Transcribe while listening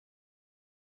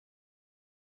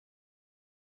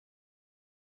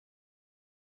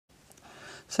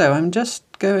So I'm just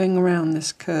going around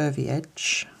this curvy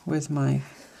edge with my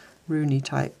Rooney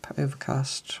type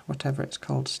overcast, whatever it's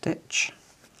called, stitch.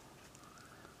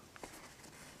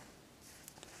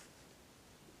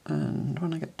 And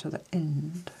when I get to the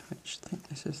end, which I think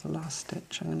this is the last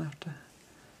stitch, I'm going to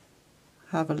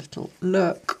have a little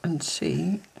look and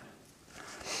see,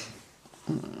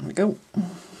 there we go,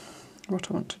 what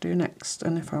I want to do next,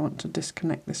 and if I want to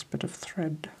disconnect this bit of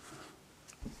thread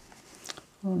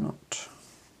or not.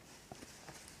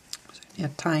 It's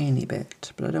only a tiny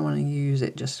bit, but I don't want to use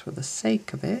it just for the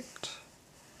sake of it.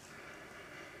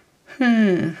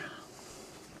 I'm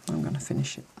going to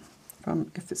finish it.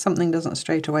 If something doesn't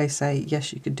straight away say,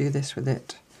 yes, you could do this with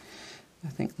it, I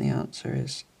think the answer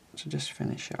is to just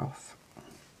finish it off.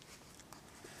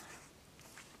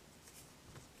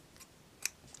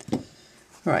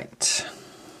 Right,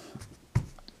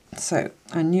 so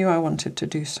I knew I wanted to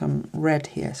do some red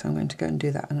here, so I'm going to go and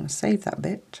do that. I'm going to save that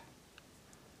bit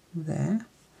there.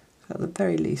 So at the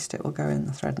very least it will go in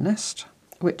the thread nest,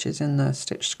 which is in the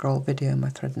stitch scroll video, my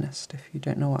thread nest, if you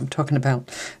don't know what I'm talking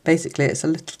about. Basically it's a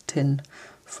little tin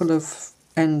full of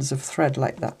ends of thread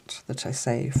like that I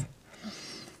save.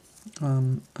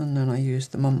 And then I use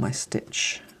them on my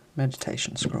stitch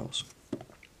meditation scrolls.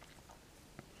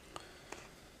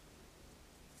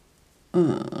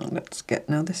 Let's get,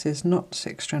 now this is not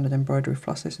 6-stranded embroidery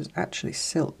floss, this is actually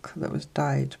silk that was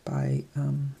dyed by,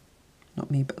 not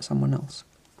me but someone else,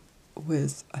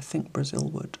 with I think Brazil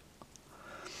wood.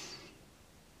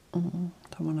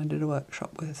 Someone I did a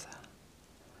workshop with.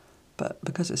 But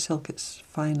because it's silk it's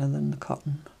finer than the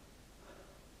cotton.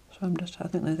 So I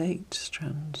think there's 8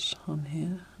 strands on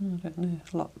here, I don't know,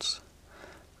 lots.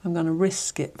 I'm going to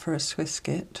risk it for a Swiss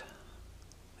skit.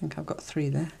 I think I've got 3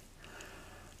 there.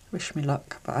 Wish me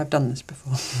luck, but I've done this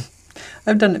before.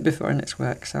 I've done it before and it's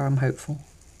worked, so I'm hopeful.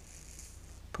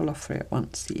 Pull off 3 at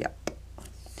once, yep.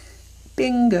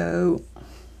 Bingo!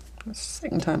 That's the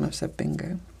 2nd time I've said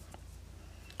bingo.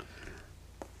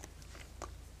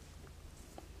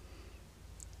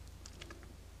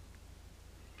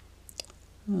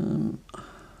 Go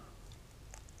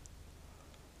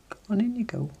on, in you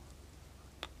go.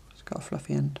 It's got a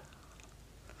fluffy end.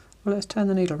 Well, let's turn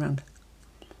the needle around.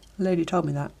 The lady told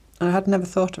me that. I had never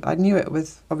thought of it. I knew it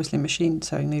with, obviously, machine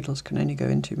sewing needles can only go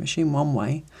into machine one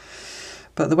way.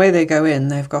 But the way they go in,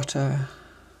 they've got a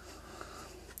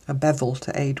bevel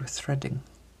to aid with threading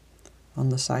on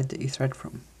the side that you thread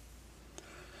from.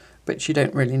 But you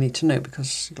don't really need to know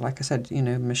because, like I said, you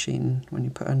know, machine, when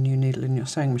you put a new needle in your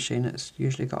sewing machine, it's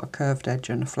usually got a curved edge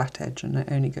and a flat edge and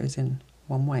it only goes in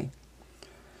one way.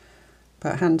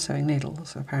 But hand sewing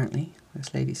needles, apparently,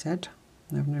 this lady said,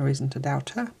 I have no reason to doubt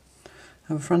her,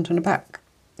 have a front and a back.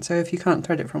 So if you can't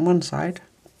thread it from one side,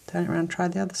 turn it around, try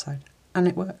the other side. And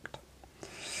it worked.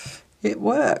 It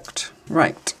worked.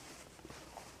 Right.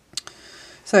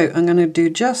 So I'm going to do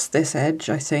just this edge,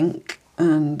 I think.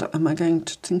 And am I going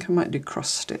to think I might do cross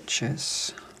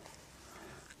stitches?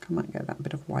 I might get that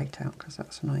bit of white out because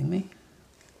that's annoying me.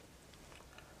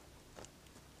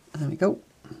 There we go.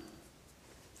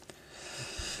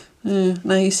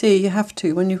 Now you see, you have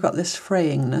to, when you've got this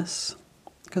frayingness,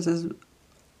 because there's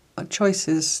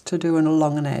choices to do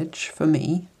along an edge, for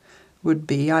me, would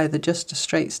be either just a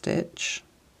straight stitch,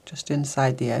 just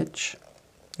inside the edge,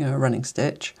 you know, a running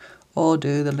stitch, or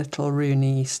do the little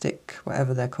Rooney stick,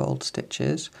 whatever they're called,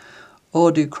 stitches,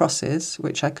 or do crosses,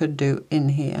 which I could do in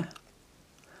here,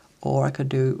 or I could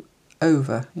do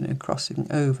over, you know, crossing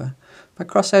over. If I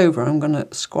cross over, I'm going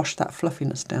to squash that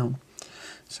fluffiness down.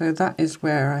 So that is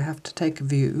where I have to take a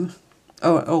view.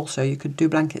 Oh, also you could do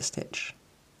blanket stitch,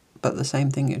 but the same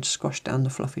thing, you'd squash down the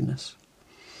fluffiness.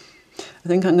 I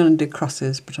think I'm going to do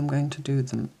crosses, but I'm going to do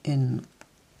them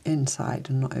inside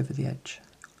and not over the edge.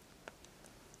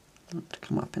 I want to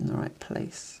come up in the right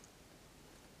place.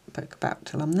 Poke about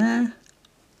till I'm there.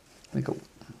 There we go.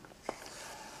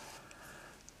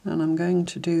 And I'm going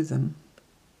to do them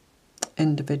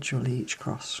individually, each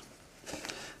cross,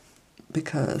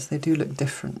 because they do look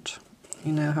different.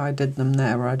 You know how I did them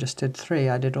there where I just did 3,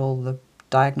 I did all the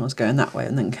diagonals going that way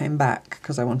and then came back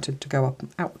because I wanted to go up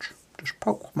and, ouch, just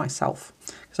poke myself,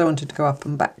 because I wanted to go up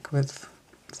and back with,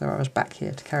 so I was back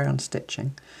here to carry on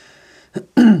stitching.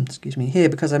 Excuse me, here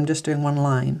because I'm just doing one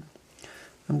line,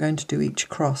 I'm going to do each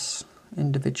cross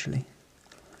individually,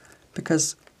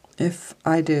 because if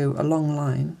I do a long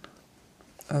line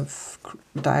of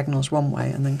diagonals one way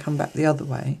and then come back the other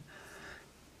way,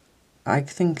 I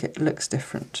think it looks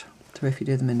different to if you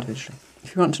do them individually.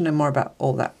 If you want to know more about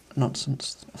all that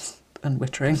nonsense and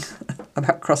wittering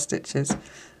about cross stitches,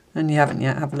 and you haven't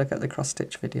yet, have a look at the cross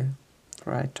stitch video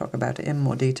where I talk about it in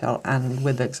more detail and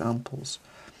with examples.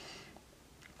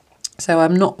 So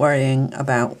I'm not worrying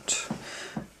about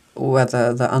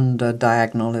whether the under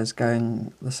diagonal is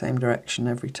going the same direction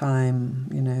every time,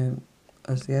 you know,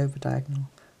 as the over diagonal.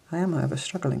 I am, however,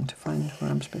 struggling to find where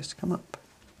I'm supposed to come up.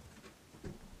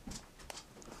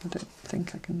 I don't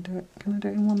think I can do it. Can I do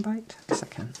it in one bite? Yes, I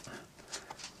can.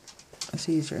 It's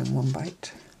easier in one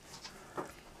bite.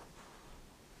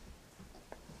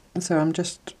 So I'm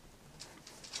just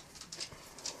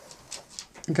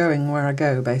going where I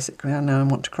go, basically. I know I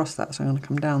want to cross that, so I'm going to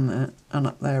come down there and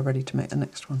up there ready to make the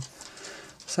next one.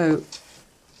 So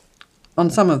on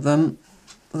some of them,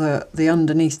 the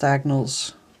underneath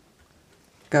diagonals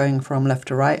going from left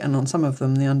to right, and on some of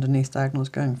them the underneath diagonals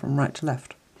going from right to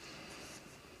left.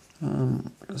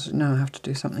 Because now I have to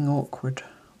do something awkward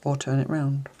or turn it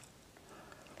round.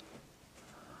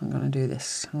 I'm going to do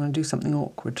this. I'm going to do something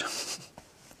awkward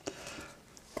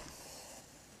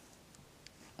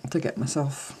to get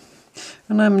myself.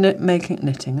 And I'm knitting,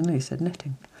 I know you said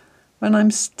knitting. When I'm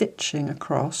stitching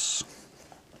across,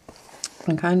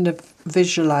 I'm kind of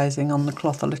visualising on the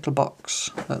cloth a little box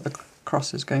that the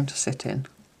cross is going to sit in.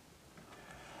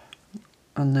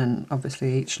 And then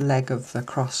obviously each leg of the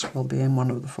cross will be in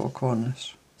one of the four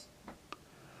corners.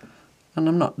 And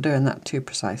I'm not doing that too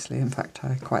precisely. In fact,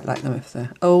 I quite like them if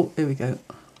they're... Oh, here we go.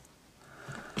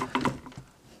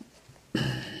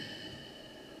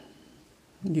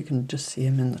 You can just see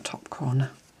him in the top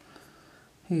corner.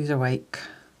 He's awake.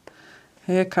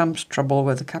 Here comes trouble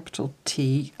with a capital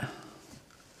T.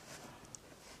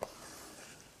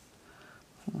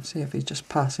 We'll see if he's just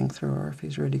passing through or if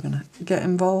he's really going to get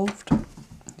involved.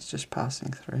 He's just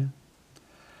passing through.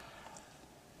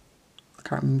 I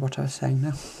can't remember what I was saying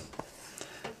now.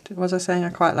 Was I saying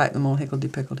I quite like them all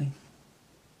higgledy-piggledy?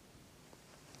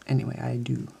 Anyway, I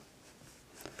do.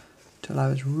 Till I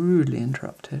was rudely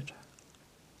interrupted.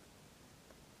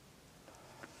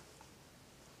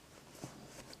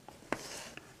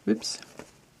 Whoops.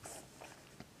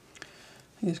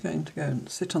 He's going to go and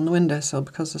sit on the windowsill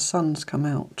because the sun's come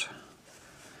out.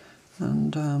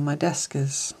 And my desk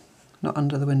is not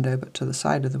under the window but to the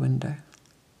side of the window.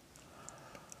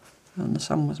 And the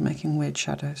sun was making weird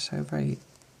shadows, so very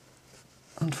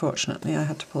unfortunately I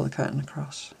had to pull the curtain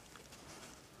across.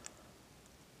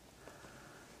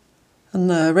 And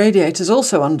the radiator's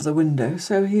also under the window,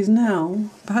 so he's now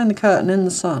behind the curtain in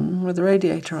the sun with the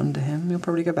radiator under him. He'll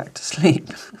probably go back to sleep.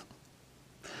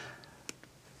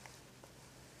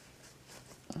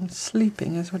 And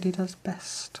sleeping is what he does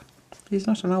best. He's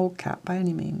not an old cat by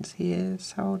any means. He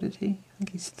is, how old is he? I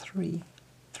think he's 3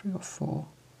 or 4.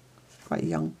 Quite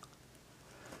young.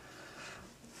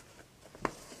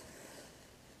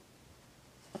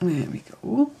 There we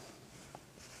go.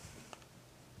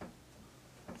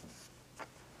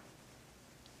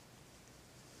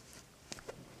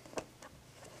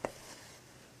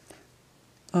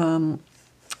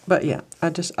 But yeah, I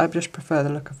just prefer the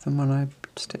look of them when I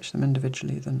stitch them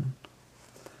individually than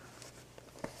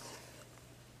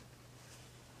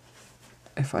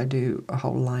if I do a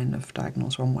whole line of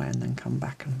diagonals one way and then come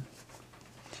back and...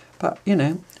 But, you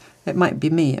know, it might be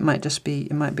me, it might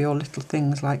be all little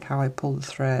things like how I pull the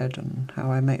thread and how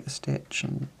I make the stitch,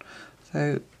 and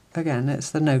so again,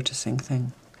 it's the noticing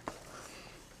thing.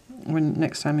 When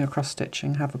next time you're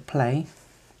cross-stitching, have a play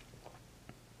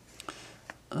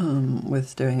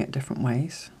with doing it different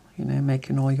ways, you know,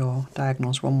 making all your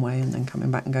diagonals one way and then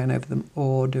coming back and going over them,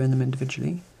 or doing them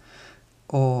individually,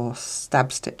 or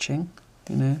stab stitching.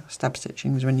 You know, stab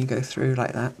stitching is when you go through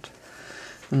like that,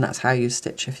 and that's how you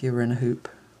stitch if you were in a hoop,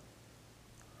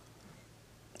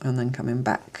 and then coming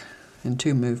back in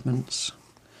 2 movements,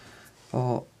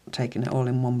 or taking it all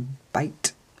in one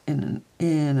bite, in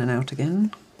and out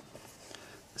again.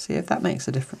 See if that makes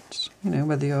a difference, you know,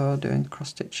 whether you're doing cross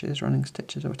stitches, running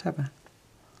stitches or whatever.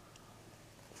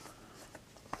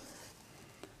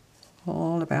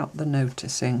 All about the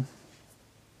noticing.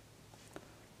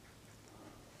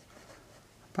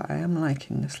 But I am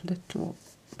liking this little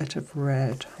bit of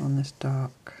red on this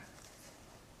dark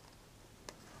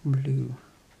blue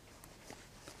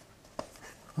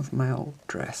of my old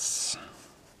dress.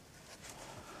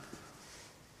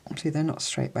 See, they're not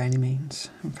straight by any means.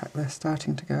 In fact, they're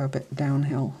starting to go a bit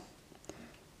downhill.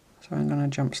 So I'm going to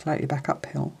jump slightly back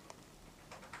uphill.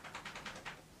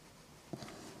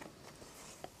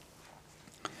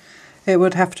 It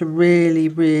would have to really,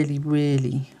 really,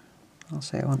 really, I'll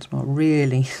say it once more,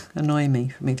 really annoy me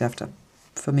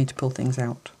for me to pull things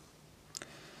out.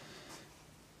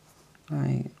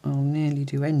 I'll nearly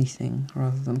do anything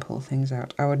rather than pull things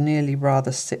out. I would nearly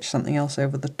rather stitch something else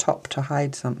over the top to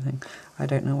hide something. I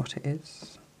don't know what it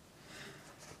is.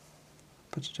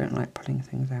 but I don't like pulling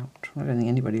things out. I don't think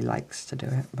anybody likes to do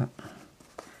it, but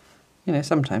you know,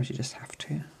 sometimes you just have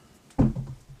to.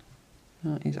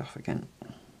 Oh, he's off again.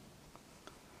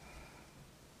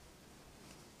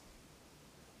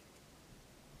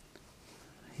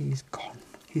 He's gone.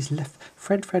 He's left.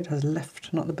 Fred has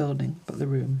left, not the building, but the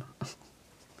room.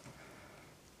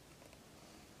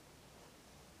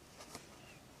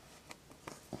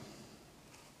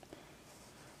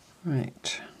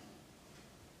 Right.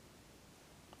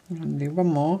 I'm going to do one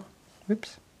more.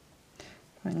 Whoops. If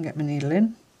I can get my needle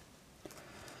in.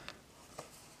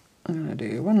 I'm going to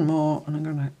do one more, and I'm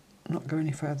going to not go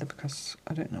any further because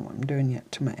I don't know what I'm doing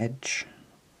yet to my edge.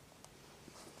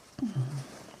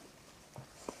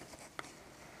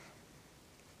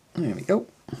 There we go.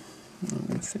 I'm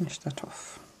going to finish that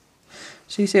off.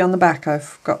 So you see on the back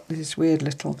I've got this weird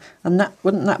little, and that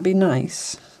wouldn't that be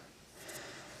nice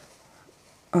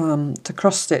to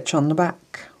cross stitch on the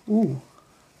back? Ooh,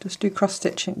 just do cross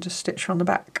stitching, just stitch from the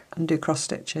back and do cross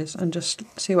stitches and just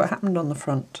see what happened on the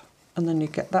front, and then you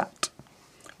get that,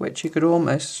 which you could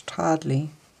almost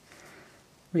hardly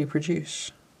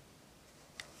reproduce.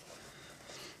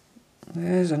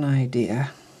 There's an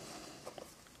idea.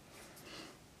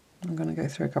 I'm going to go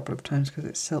through a couple of times because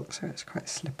it's silk, so it's quite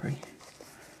slippery.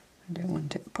 I don't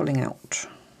want it pulling out.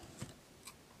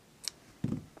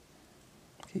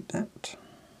 Keep that.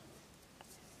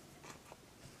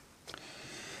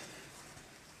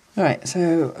 Right,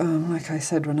 so like I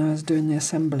said when I was doing the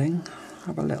assembling,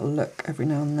 have a little look every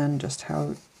now and then just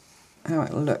how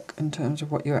it'll look in terms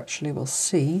of what you actually will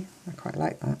see. I quite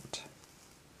like that.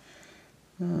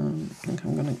 I think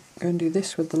I'm going to go and do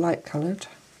this with the light coloured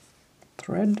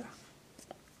thread.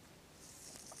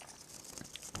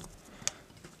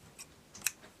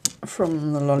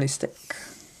 From the lolly stick,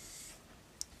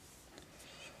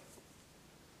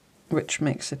 which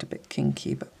makes it a bit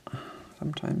kinky, but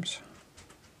sometimes.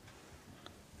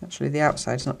 Actually the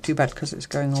outside's not too bad because it's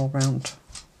going all round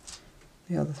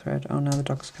the other thread. Oh, now the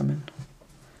dog's coming.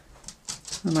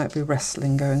 There might be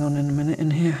wrestling going on in a minute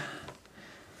in here.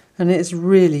 And it is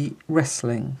really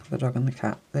wrestling, the dog and the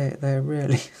cat. They're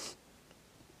really...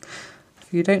 If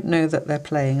you don't know that they're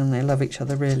playing and they love each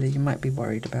other really, you might be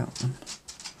worried about them.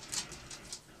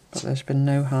 But there's been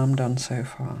no harm done so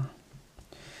far.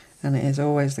 And it is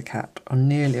always the cat, or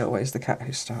nearly always the cat,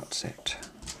 who starts it.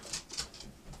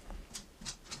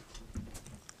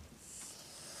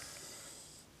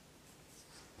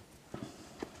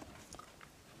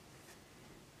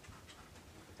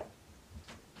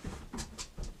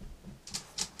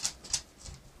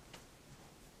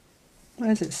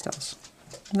 Where's it, Stars?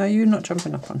 No, you're not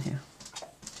jumping up on here.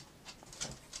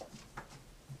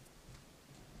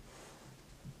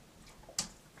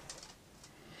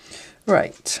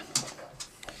 Right.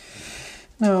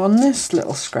 Now on this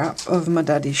little scrap of my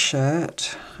daddy's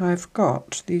shirt, I've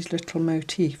got these little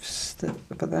motifs,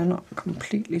 but they're not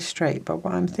completely straight. But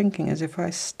what I'm thinking is if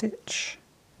I stitch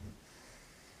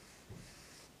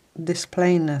this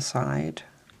plainer side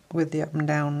with the up and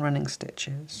down running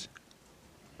stitches,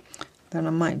 then I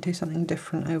might do something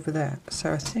different over there.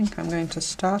 So I think I'm going to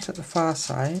start at the far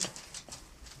side,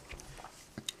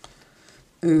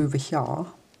 over here,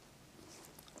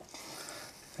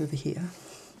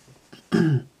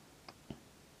 and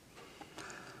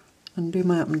do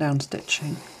my up and down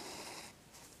stitching.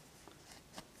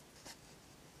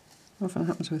 What often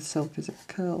happens with silk is it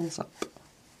curls up.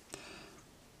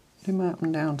 Do my up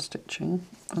and down stitching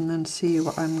and then see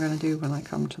what I'm going to do when I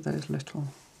come to those little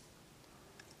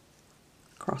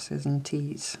crosses and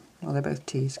T's. Well, they're both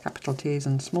T's, capital T's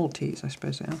and small T's, I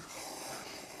suppose they are.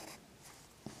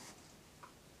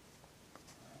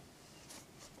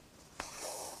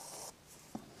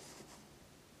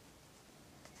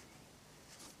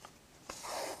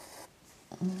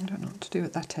 I don't know what to do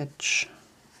at that edge.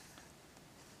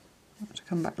 I'll have to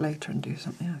come back later and do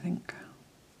something, I think.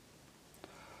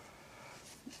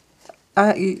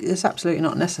 It's absolutely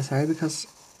not necessary because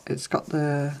it's got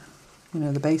the, you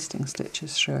know, the basting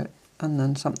stitches through it, and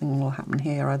then something will happen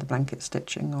here, either blanket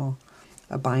stitching or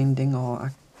a binding, or I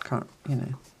can't, you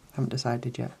know, haven't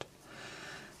decided yet.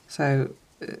 So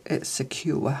it's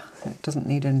secure. It doesn't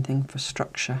need anything for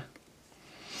structure.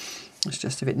 It's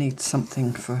just if it needs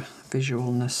something for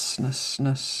visualness.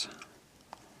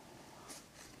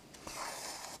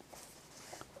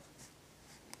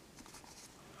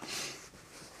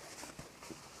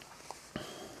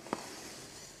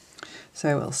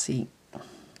 So we'll see.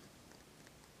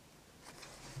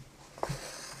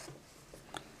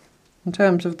 In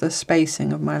terms of the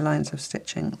spacing of my lines of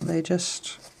stitching, they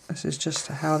just This is just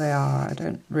how they are. I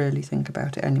don't really think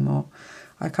about it anymore.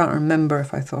 I can't remember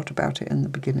if I thought about it in the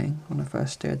beginning when I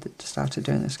first started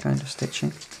doing this kind of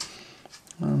stitching.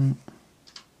 You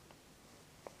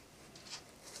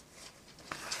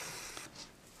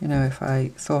know, if I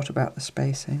thought about the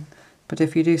spacing. But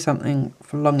if you do something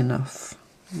for long enough,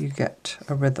 you get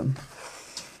a rhythm.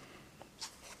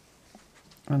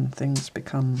 And things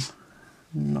become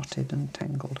knotted and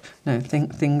tangled. No,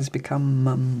 things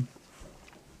become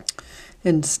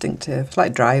instinctive. It's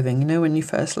like driving. You know, when you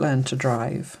first learn to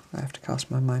drive, I have to cast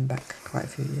my mind back quite a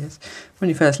few years. When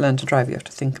you first learn to drive, you have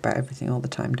to think about everything all the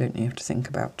time, don't you? You have to think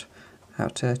about how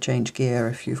to change gear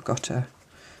if you've got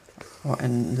what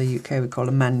in the UK we call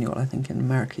a manual. I think in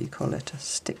America you call it a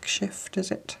stick shift,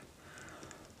 is it?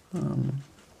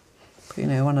 But you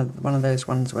know, one of those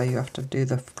ones where you have to do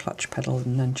the clutch pedal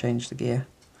and then change the gear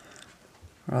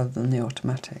rather than the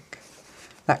automatic.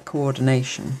 That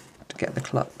coordination to get the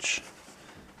clutch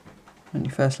when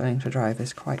you're first learning to drive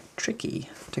is quite tricky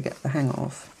to get the hang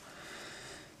of.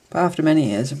 But after many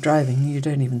years of driving, you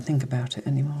don't even think about it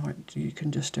anymore. You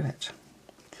can just do it.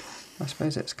 I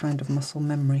suppose it's kind of muscle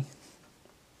memory.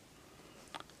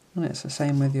 And it's the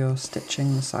same with your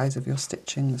stitching, the size of your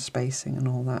stitching, the spacing and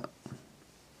all that.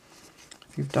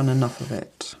 If you've done enough of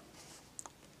it,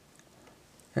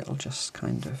 it'll just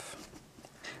kind of...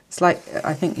 It's like,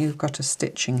 I think you've got a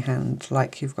stitching hand,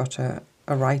 like you've got a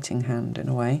writing hand in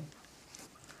a way.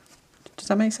 Does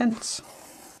that make sense?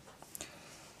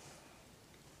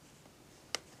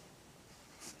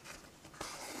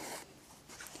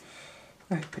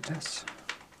 I hope it does.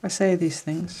 I say these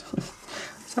things.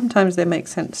 Sometimes they make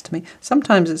sense to me.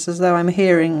 Sometimes it's as though I'm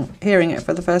hearing it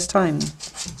for the first time.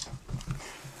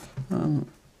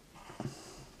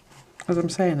 As I'm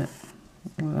saying it.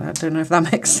 Well, I don't know if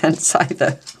that makes sense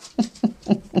either.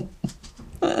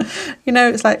 You know,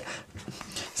 it's like,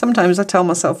 sometimes I tell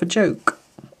myself a joke.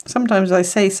 Sometimes I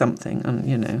say something and,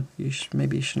 you know,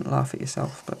 maybe you shouldn't laugh at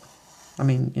yourself, but, I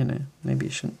mean, you know, maybe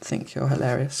you shouldn't think you're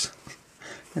hilarious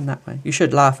in that way. You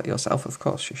should laugh at yourself, of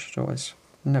course. You should always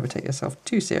never take yourself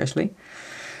too seriously.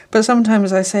 But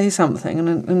sometimes I say something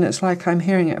and it's like I'm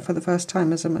hearing it for the first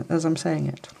time as I'm saying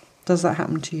it. Does that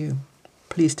happen to you?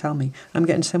 Please tell me. I'm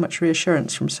getting so much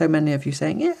reassurance from so many of you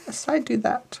saying, yes, I do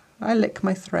that. I lick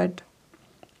my thread.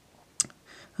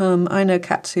 I know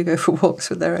cats who go for walks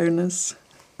with their owners.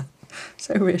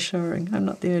 So reassuring. I'm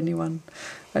not the only one.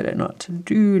 I don't know what to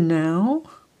do now.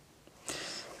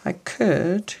 I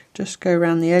could just go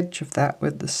around the edge of that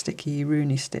with the sticky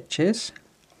Rooney stitches,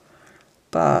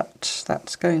 but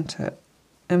that's going to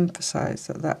emphasise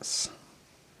that that's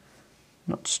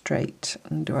not straight,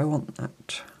 and do I want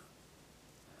that?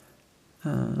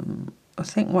 I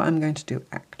think what I'm going to do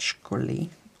actually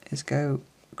is go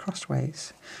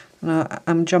crossways. And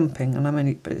I'm jumping,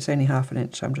 and but it's only half an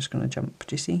inch, so I'm just going to jump,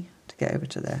 do you see, to get over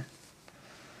to there.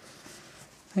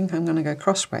 I think I'm going to go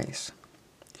crossways.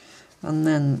 And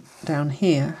then down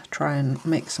here, try and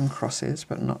make some crosses,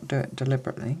 but not do it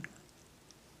deliberately.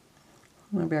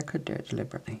 Maybe I could do it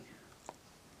deliberately.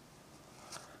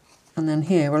 And then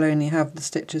here we'll only have the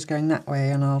stitches going that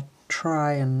way, and I'll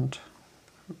try and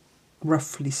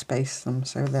roughly space them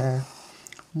so they're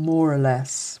more or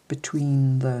less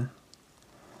between the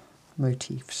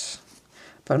motifs,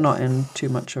 but not in too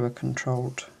much of a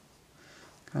controlled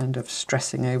kind of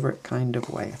stressing over it kind of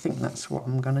way. I think that's what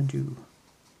I'm going to do.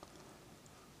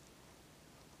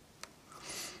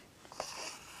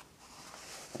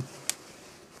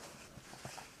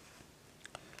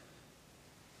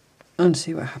 And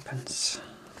see what happens.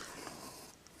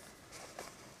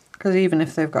 Because even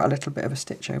if they've got a little bit of a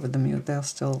stitch over them, they'll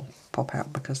still pop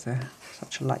out because they're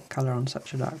such a light colour on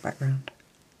such a dark background.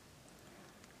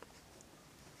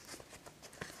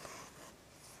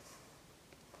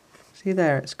 See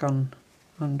there, it's gone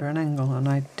under an angle, and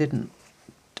I didn't,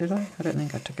 did I? I don't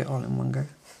think I took it all in one go.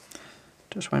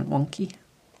 Just went wonky.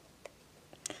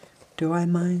 Do I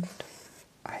mind?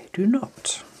 I do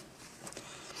not.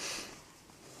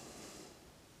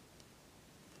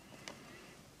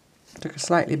 Took a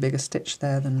slightly bigger stitch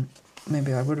there than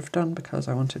maybe I would have done because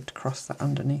I wanted to cross that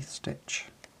underneath stitch.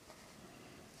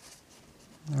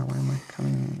 Now where am I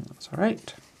coming? That's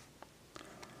alright.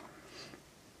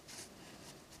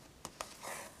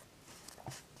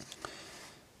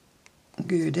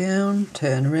 Go down,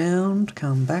 turn around,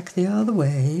 come back the other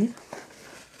way.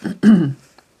 I'm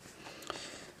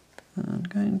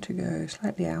going to go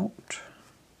slightly out.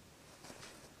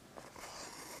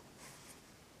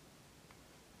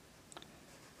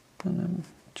 And I'm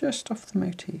just off the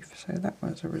motif, so that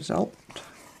was a result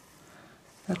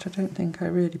that I don't think I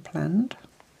really planned.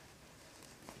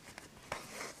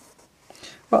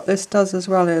 What this does as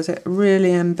well is it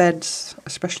really embeds,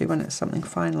 especially when it's something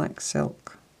fine like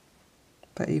silk,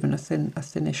 but even a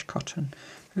thinnish cotton,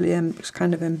 really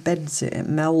kind of embeds it, it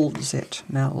melds it.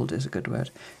 Meld is a good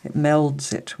word. It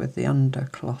melds it with the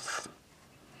undercloth.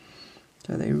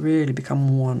 So they really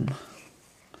become one.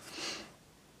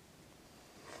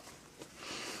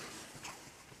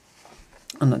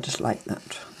 And I just like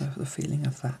that, the feeling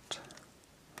of that.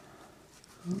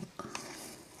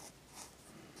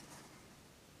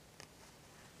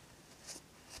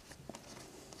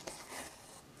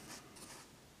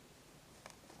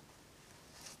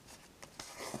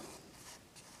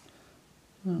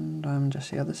 And I'm just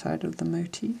the other side of the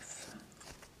motif.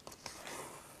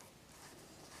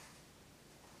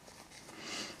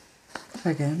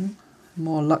 Again,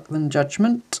 more luck than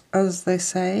judgment, as they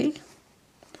say.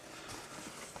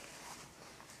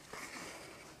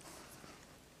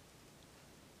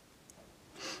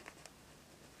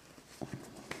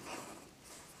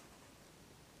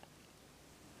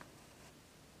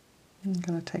 I'm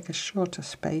going to take a shorter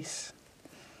space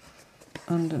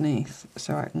underneath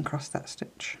so I can cross that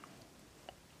stitch.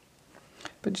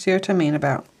 But you see what I mean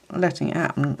about letting it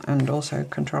happen and also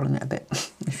controlling it a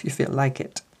bit if you feel like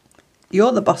it.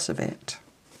 You're the boss of it.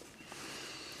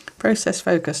 Process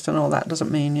focused and all that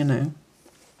doesn't mean, you know,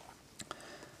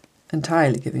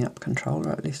 entirely giving up control,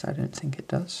 or at least I don't think it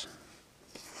does.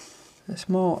 It's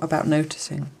more about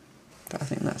noticing. I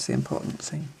think that's the important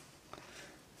thing.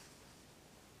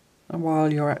 And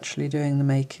while you're actually doing the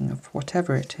making of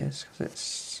whatever it is, because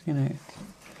it's, you know,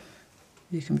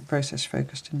 you can be process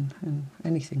focused in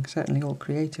anything, certainly all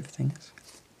creative things.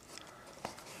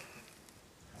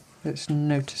 It's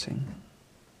noticing.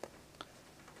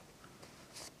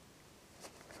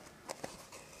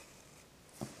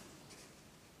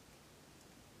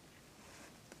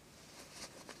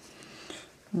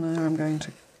 Now I'm going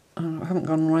to, I haven't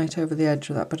gone right over the edge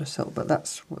of that bit of silk, but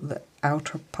that's the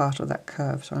outer part of that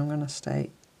curve, so I'm going to stay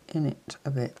in it a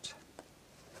bit.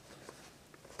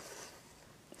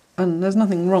 And there's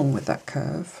nothing wrong with that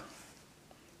curve,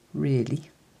 really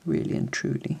and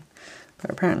truly.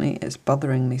 But apparently it's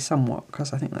bothering me somewhat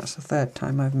because I think that's the third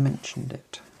time I've mentioned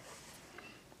it.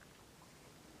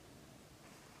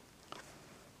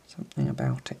 Something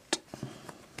about it.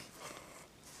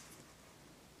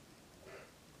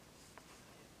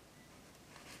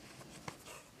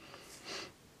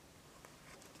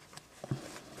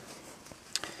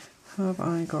 Have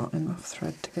I got enough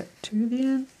thread to get to the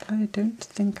end? I don't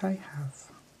think I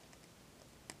have.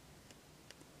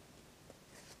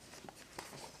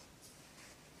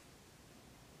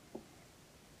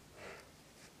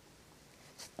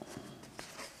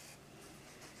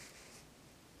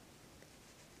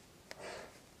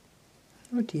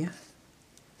 Oh dear.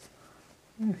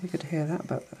 I don't know if you could hear that,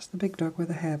 but that's the big dog with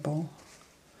a hairball.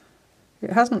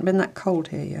 It hasn't been that cold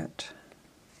here yet.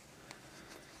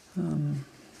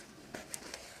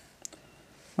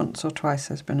 Once or twice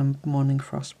there's been a morning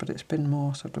frost, but it's been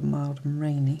more sort of mild and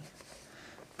rainy.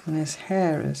 And his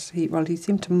hair is, he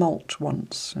seemed to molt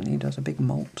once, and he does a big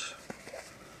molt.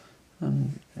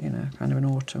 And, you know, kind of an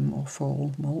autumn or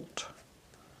fall molt.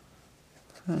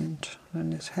 And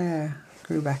then his hair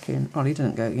grew back in. Well, he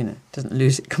doesn't go, you know, doesn't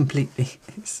lose it completely.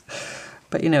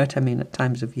 But you know what I mean, at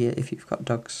times of year, if you've got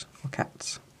dogs or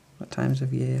cats, at times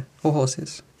of year, or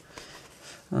horses,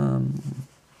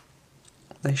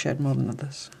 they shed more than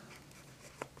others.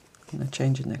 And they're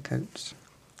changing their coats.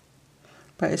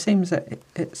 But it seems that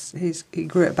he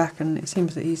grew it back, and it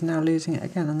seems that he's now losing it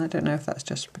again, and I don't know if that's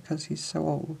just because he's so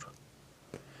old.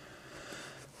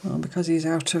 Or because he's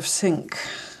out of sync.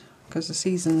 Because the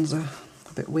seasons are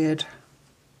a bit weird.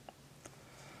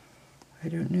 I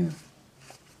don't know.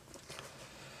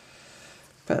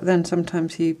 But then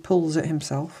sometimes he pulls it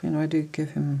himself. You know, I do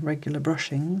give him regular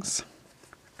brushings.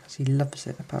 He loves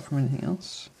it apart from anything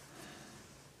else.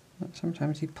 But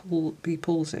sometimes he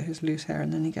pulls at his loose hair,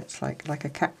 and then he gets like a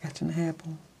cat getting a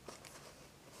hairball.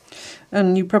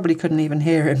 And you probably couldn't even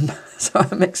hear him, so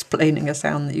I'm explaining a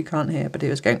sound that you can't hear, but he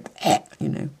was going, you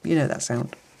know that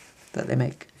sound that they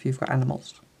make if you've got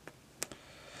animals.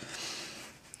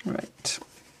 Right,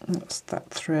 that's that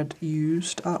thread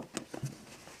used up.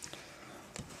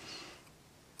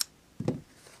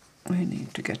 I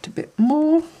need to get a bit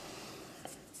more.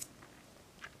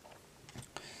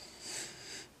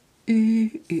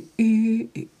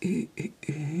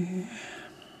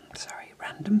 Sorry,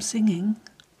 random singing.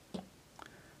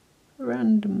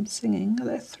 Random singing. Are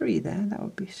there 3 there? That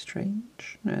would be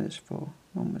strange. No, there's 4.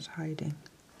 One was hiding.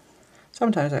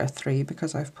 Sometimes there are 3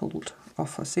 because I've pulled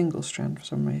off a single strand for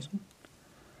some reason.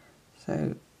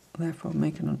 So, therefore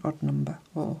making an odd number,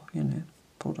 or, you know,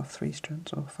 pulled off 3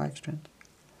 strands or 5 strands.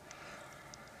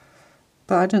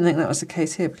 But I didn't think that was the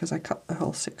case here because I cut the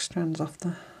whole 6 strands off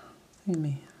the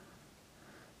thingammy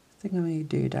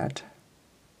doodad.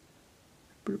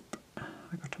 Bloop.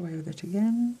 I got away with it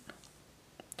again.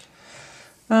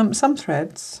 Some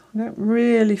threads, I don't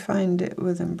really find it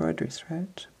with embroidery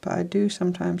thread, but I do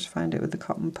sometimes find it with the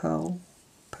cotton pearl,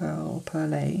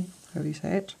 pearlet, however you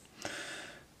say it.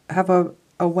 I have a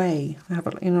way, I have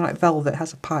a, you know, like velvet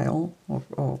has a pile,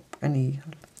 or any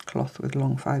cloth with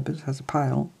long fibres has a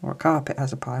pile, or a carpet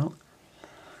has a pile.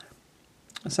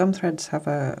 Some threads have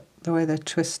the way they're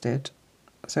twisted,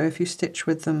 so if you stitch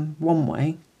with them one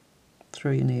way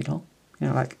through your needle, you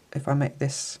know, like if I make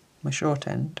this my short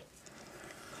end,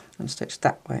 and stitch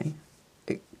that way,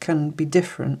 it can be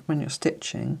different when you're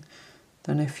stitching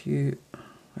than if you,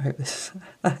 I hope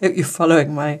you're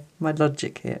following my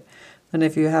logic here, than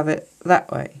if you have it that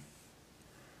way.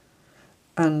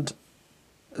 And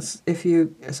if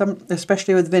you,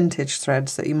 especially with vintage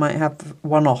threads, that you might have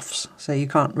one-offs, so you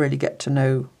can't really get to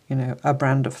know, you know, a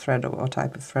brand of thread or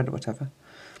type of thread or whatever.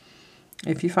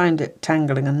 If you find it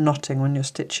tangling and knotting when you're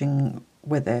stitching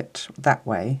with it that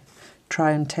way, try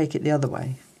and take it the other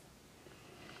way,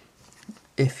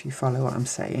 if you follow what I'm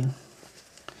saying.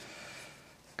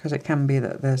 Because it can be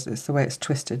that it's the way it's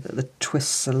twisted, that the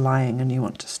twists are lying and you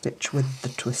want to stitch with the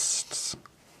twists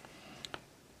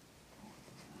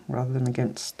rather than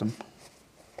against them.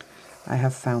 I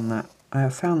have found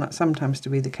that sometimes to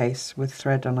be the case with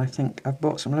thread, and I think I've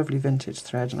bought some lovely vintage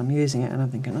thread and I'm using it and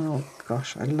I'm thinking, oh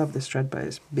gosh, I love this thread, but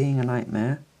it's being a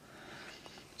nightmare.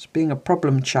 It's being a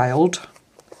problem child.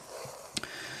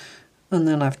 And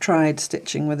then I've tried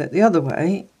stitching with it the other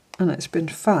way and it's been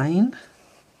fine.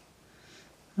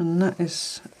 And that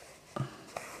has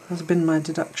been my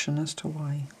deduction as to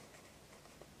why.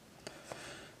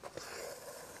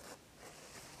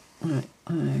 Right,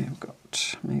 I've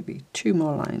got maybe 2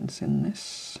 more lines in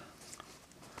this,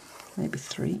 maybe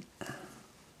 3.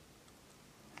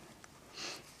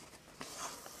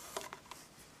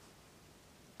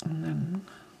 And then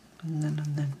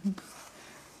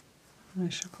I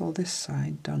shall call this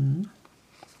side done.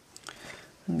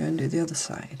 I'm going to do the other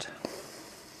side.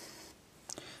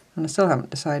 And I still haven't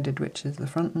decided which is the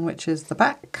front and which is the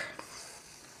back.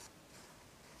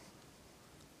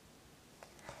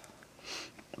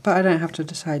 But I don't have to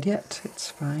decide yet, it's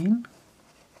fine.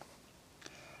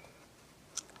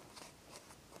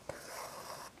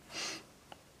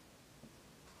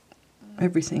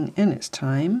 Everything in its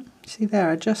time. See there,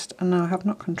 and I have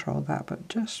not controlled that, but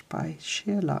just by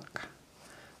sheer luck,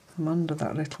 I'm under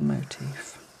that little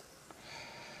motif.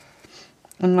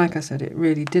 And like I said, it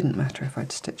really didn't matter if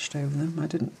I'd stitched over them. I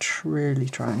didn't really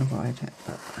try and avoid it,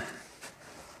 but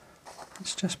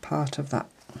it's just part of that.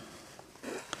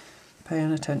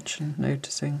 Paying attention,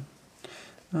 noticing.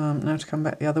 Now to come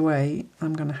back the other way,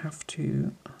 I'm going to have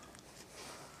to,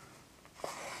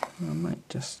 I might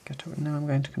just get over, now I'm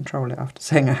going to control it after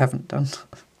saying I haven't done.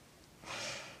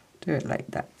 Do it like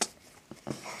that.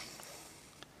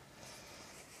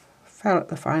 Fell at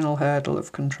the final hurdle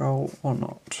of control or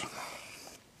not.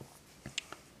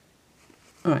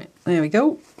 Right, there we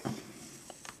go.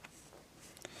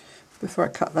 Before I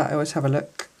cut that, I always have a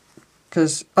look,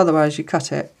 because otherwise you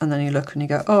cut it and then you look and you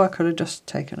go, oh, I could have just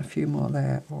taken a few more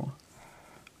there. Or,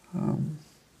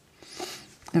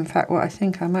 in fact, what I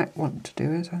think I might want to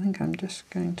do is, I think I'm just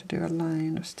going to do a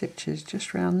line of stitches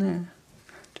just round there,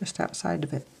 just outside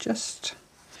of it, just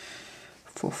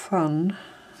for fun,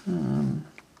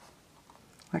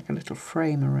 like a little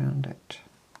frame around it.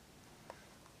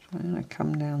 So I'm going to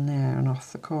come down there and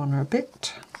off the corner a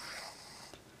bit,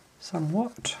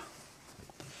 somewhat.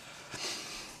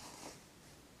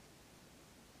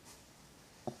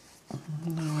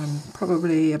 Now I'm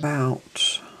probably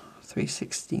about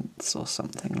 3/16 or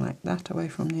something like that away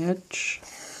from the edge.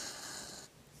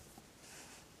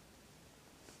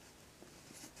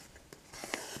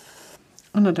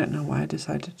 And I don't know why I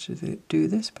decided to do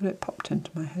this, but it popped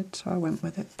into my head, so I went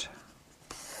with it.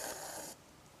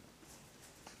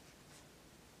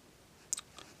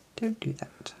 Don't do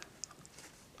that.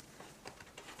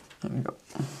 There we go.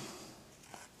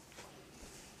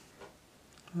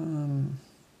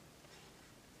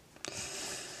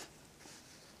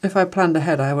 If I planned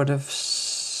ahead, I would have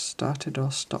started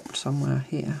or stopped somewhere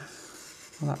here.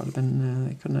 Well, that would have been,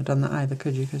 you couldn't have done that either,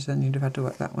 could you? Because then you'd have had to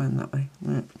work that way and that way.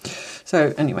 Right.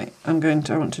 So anyway, I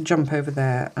want to jump over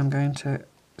there.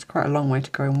 It's quite a long way to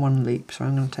go in one leap, so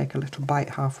I'm going to take a little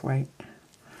bite halfway,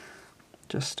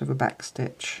 just of a back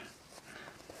stitch,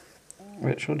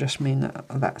 which will just mean that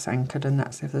that's anchored, and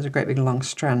that's, if there's a great big long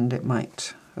strand, it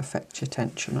might affect your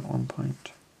tension at one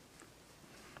point.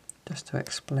 just to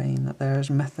explain that there is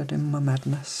method in my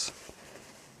madness.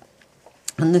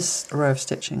 And this row of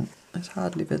stitching is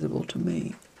hardly visible to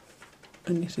me.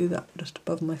 And you see that just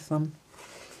above my thumb.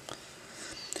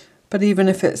 But even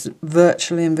if it's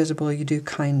virtually invisible, you do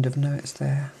kind of know it's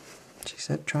there. She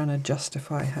said, trying to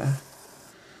justify her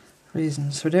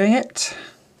reasons for doing it.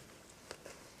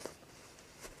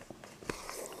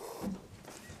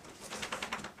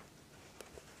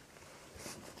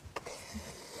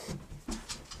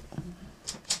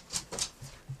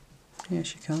 Here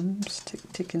she comes,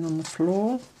 ticking on the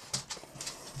floor.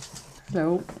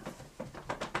 Hello.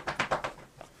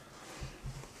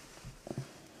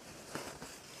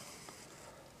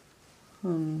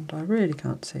 And I really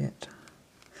can't see it.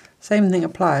 Same thing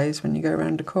applies when you go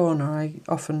around a corner. I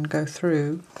often go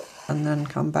through and then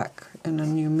come back in a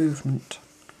new movement.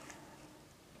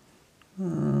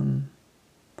 I'm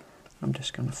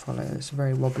just going to follow this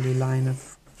very wobbly line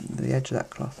of the edge of that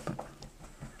cloth, but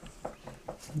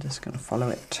I'm just going to follow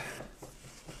it.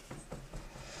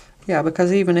 Yeah,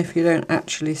 because even if you don't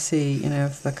actually see, you know,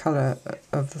 if the colour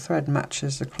of the thread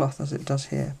matches the cloth as it does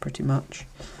here, pretty much.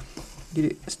 You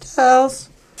do. Stels,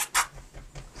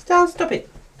 stop it.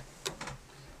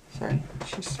 Sorry,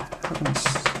 she's having a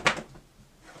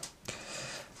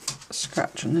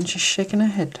scratch and then she's shaking her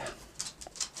head.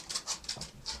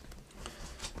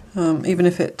 Even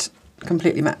if it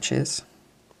completely matches,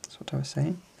 that's what I was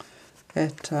saying.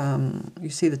 You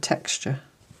see the texture,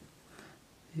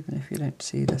 even if you don't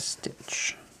see the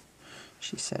stitch.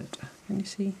 She said. Can you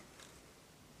see?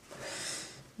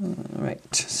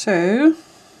 Right. So.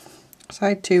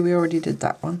 Side 2, we already did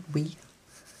that one.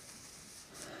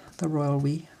 The royal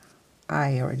we.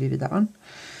 I already did that one.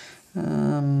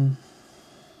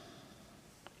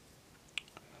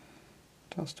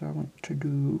 What else do I want to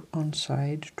do on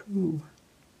side 2?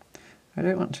 I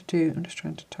don't want to do, I'm just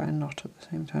trying to tie a knot at the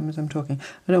same time as I'm talking.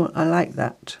 I like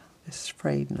that, this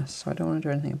frayedness, so I don't want to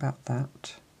do anything about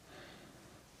that.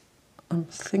 I'm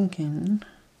thinking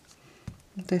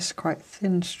this quite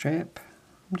thin strip.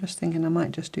 I'm just thinking I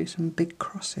might just do some big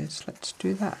crosses. Let's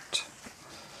do that.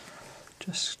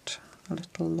 Just a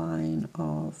little line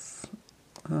of...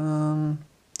 now,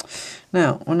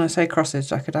 when I say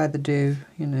crosses, I could either do,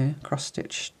 you know,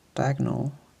 cross-stitch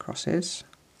diagonal crosses,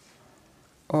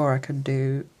 or I could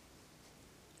do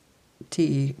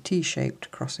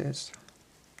T-shaped crosses.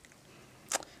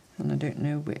 And I don't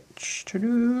know which to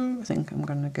do. I think I'm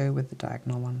going to go with the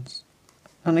diagonal ones.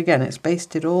 And again, it's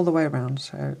basted all the way around,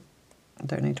 so I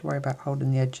don't need to worry about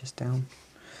holding the edges down,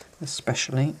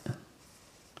 especially.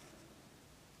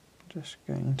 Just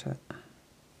going to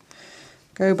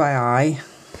go by eye.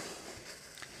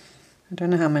 I don't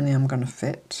know how many I'm going to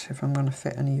fit, if I'm going to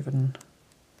fit an even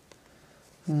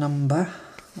number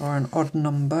or an odd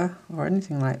number or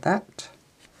anything like that.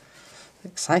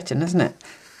 Exciting, isn't it?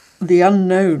 The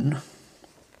unknown.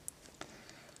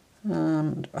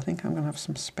 And I think I'm going to have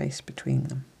some space between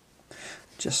them,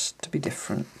 just to be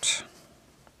different.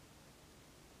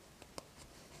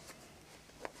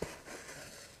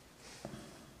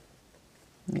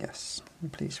 Yes, I'm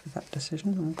pleased with that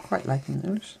decision. I'm quite liking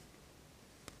those.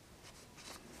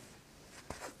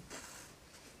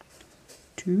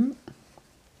 2.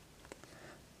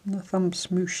 And the thumb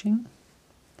smooshing.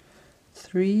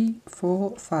 3,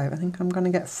 4, 5. I think I'm going to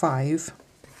get 5.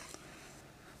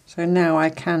 So now I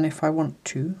can, if I want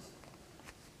to,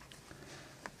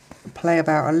 play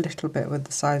about a little bit with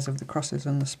the size of the crosses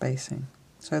and the spacing,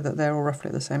 so that they're all roughly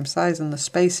the same size and the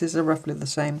spaces are roughly the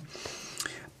same.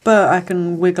 But I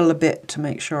can wiggle a bit to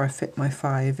make sure I fit my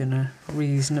 5 in a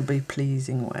reasonably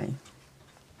pleasing way.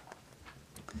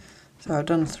 So I've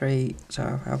done 3,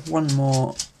 so I have 1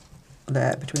 more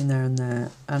there, between there and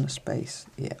there, and a space.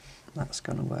 Yeah, that's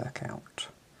going to work out.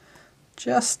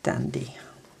 Just dandy.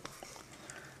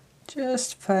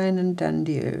 Just fine and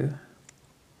dandy-o.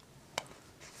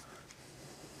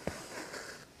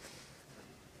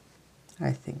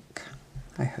 I think.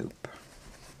 I hope.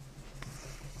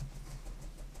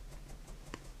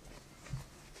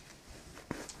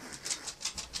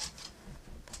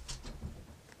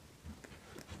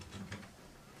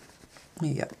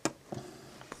 Yep.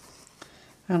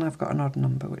 And I've got an odd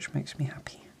number, which makes me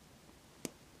happy.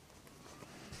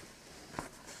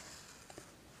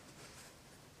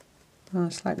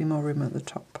 Slightly more room at the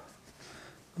top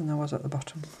than there was at the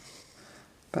bottom.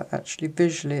 But actually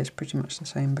visually it's pretty much the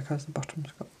same because the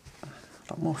bottom's got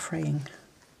a lot more fraying.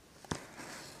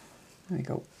 There we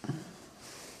go.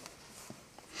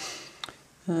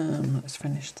 Let's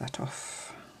finish that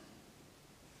off.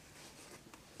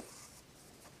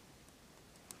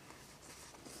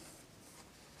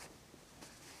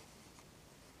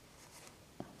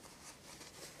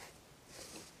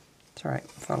 It's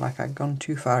alright, felt like I'd gone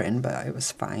too far in, but it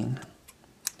was fine.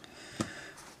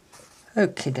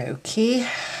 Okie dokie,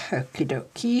 okie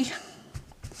dokie.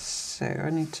 So I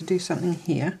need to do something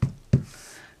here.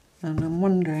 And I'm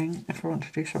wondering if I want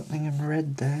to do something in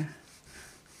red there.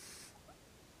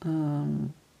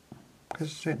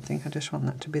 Because I don't think I just want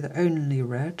that to be the only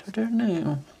red. I don't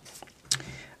know.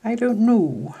 I don't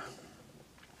know.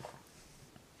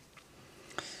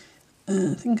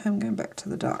 I think I'm going back to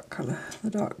the dark colour,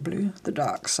 the dark blue, the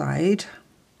dark side.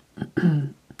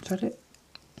 Is that it?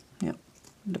 Yep,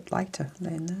 a bit lighter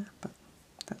laying there, but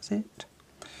that's it.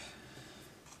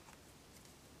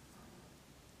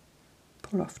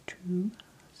 Pull off 2,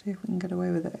 see if we can get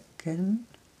away with it again.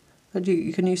 But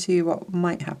can you see what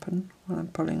might happen when I'm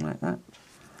pulling like that?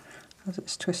 As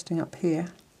it's twisting up here.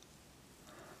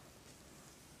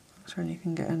 That's when you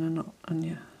can get in a knot on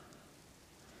your...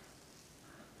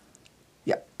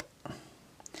 Yep.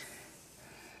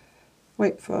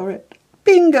 Wait for it.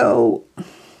 Bingo!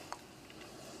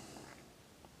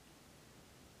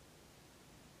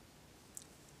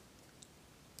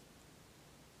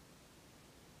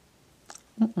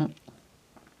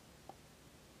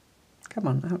 Come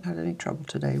on, I haven't had any trouble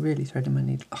today, really threading my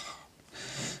needle. Oh.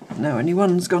 No, only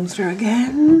one's gone through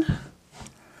again.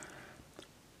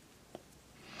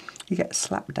 You get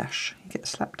slapdash. You get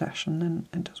slapdash and then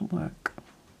it doesn't work.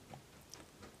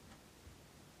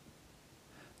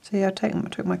 See, I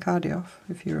took my cardie off,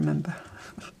 if you remember.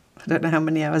 I don't know how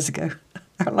many hours ago.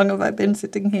 How long have I been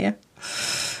sitting here?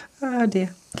 Oh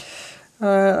dear.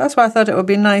 That's why I thought it would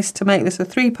be nice to make this a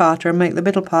 3-parter and make the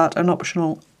middle part an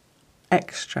optional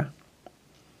extra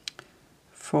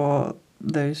for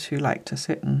those who like to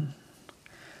sit and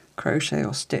crochet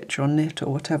or stitch or knit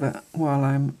or whatever while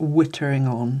I'm wittering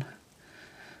on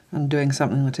and doing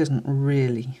something that isn't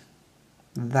really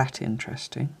that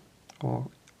interesting, or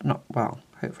not, well,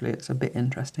 hopefully it's a bit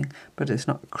interesting, but it's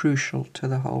not crucial to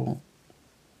the whole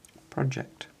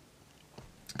project.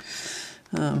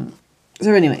 So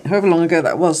anyway, however long ago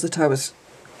that was that I was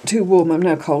too warm, I'm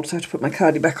now cold, so I have to put my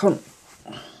cardie back on.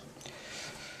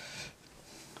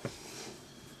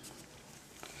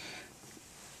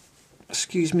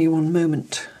 Excuse me one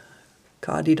moment.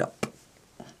 Cardied up.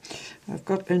 I've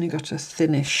only got a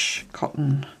thinnish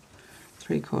cotton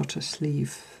 3/4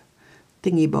 sleeve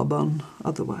thingy bob on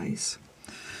otherwise.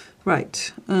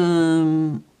 Right.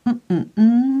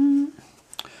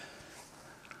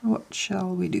 What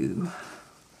shall we do?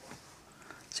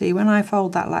 See, when I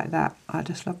fold that like that, I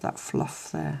just love that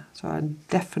fluff there. So I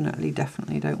definitely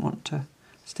don't want to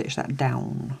stitch that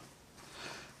down.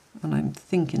 And I'm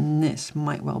thinking this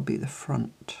might well be the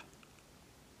front,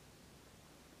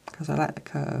 because I like the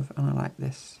curve and I like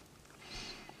this.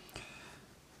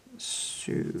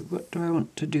 So what do I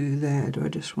want to do there? Do I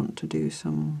just want to do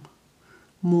some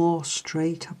more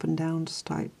straight up and down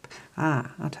stipe?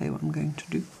 I'll tell you what I'm going to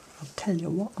do.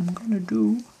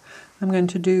 I'm going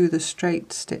to do the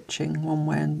straight stitching one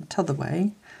way and the other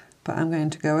way, but I'm going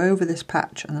to go over this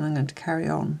patch and then I'm going to carry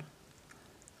on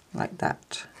like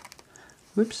that.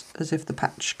 Whoops, as if the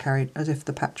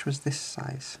patch was this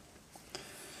size.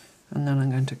 And then I'm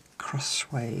going to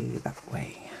crossway that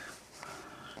way.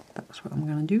 That's what I'm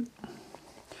going to do.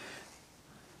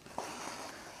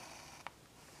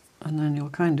 And then you'll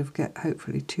kind of get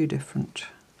hopefully 2 different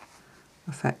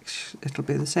effects. It'll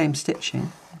be the same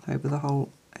stitching over the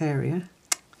whole area.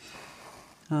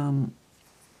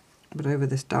 But over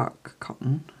this dark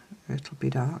cotton, it'll be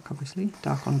dark, obviously,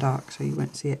 dark on dark, so you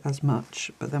won't see it as much,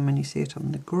 but then when you see it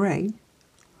on the grey,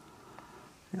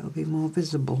 it'll be more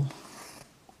visible.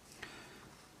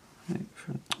 Oh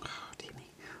dear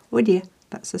me. Oh dear,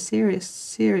 that's a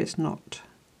serious knot.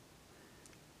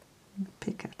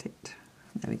 Pick at it.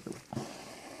 There we go.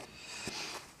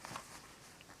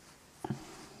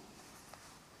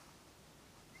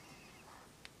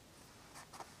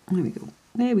 There we go.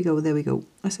 There we go, there we go.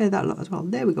 I say that a lot as well.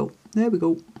 There we go, there we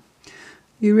go.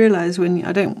 You realise when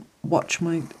I don't watch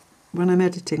when I'm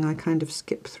editing, I kind of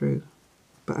skip through,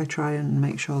 but I try and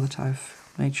make sure that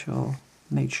I've made sure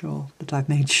that I've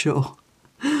made sure.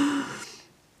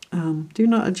 Do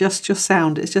not adjust your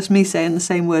sound. It's just me saying the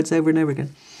same words over and over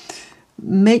again.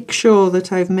 Make sure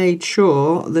that I've made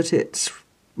sure that it's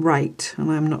right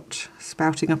and I'm not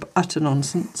spouting up utter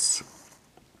nonsense.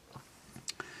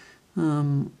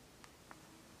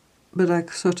 But I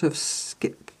sort of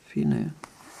skip,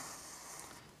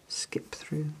 skip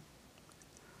through.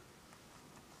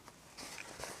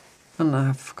 And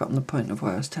I've forgotten the point of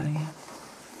what I was telling you.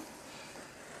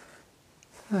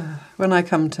 When I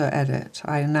come to edit,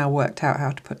 I now worked out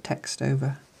how to put text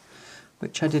over,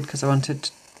 which I did because I wanted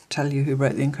to tell you who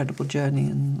wrote The Incredible Journey,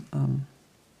 and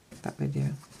that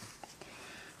video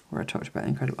where I talked about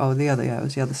Incredible. Oh, the other, yeah, it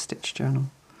was the other stitch journal.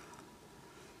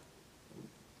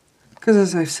 Because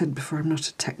as I've said before, I'm not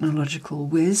a technological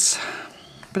whiz.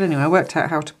 But anyway, I worked out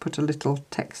how to put a little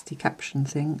texty caption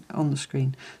thing on the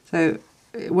screen. So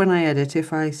when I edit,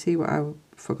 if I see what I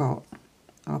forgot,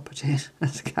 I'll put it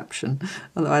as a caption.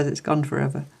 Otherwise it's gone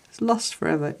forever. It's lost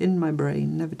forever in my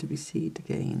brain, never to be seen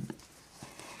again.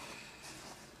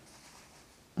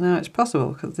 Now it's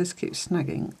possible, because this keeps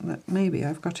snagging, that maybe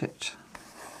I've got it.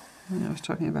 I was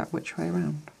talking about which way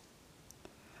around.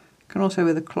 You can also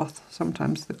with a cloth,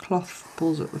 sometimes the cloth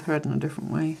pulls at the thread in a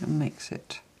different way and makes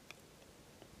it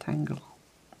tangle.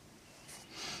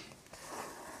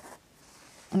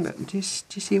 But do you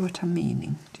see what I'm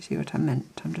meaning? Do you see what I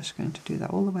meant? I'm just going to do that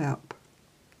all the way up.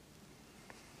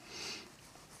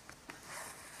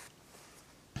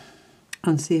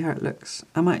 And see how it looks.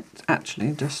 I might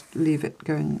actually just leave it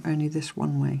going only this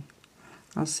one way.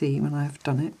 I'll see when I've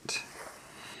done it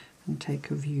and take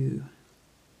a view.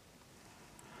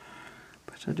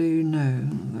 But I do know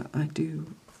that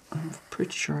I'm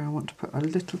pretty sure I want to put a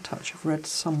little touch of red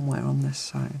somewhere on this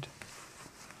side.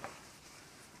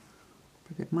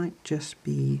 But it might just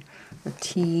be a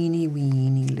teeny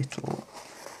weeny little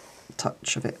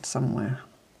touch of it somewhere.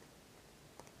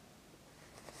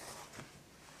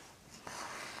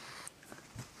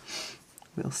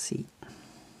 We'll see.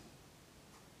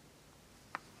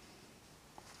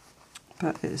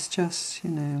 But it's just, you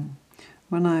know,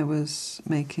 when I was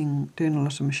doing a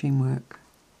lot of machine work,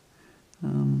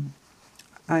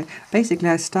 I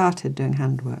started doing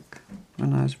handwork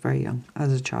when I was very young,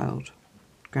 as a child.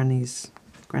 Granny's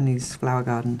flower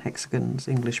garden, hexagons,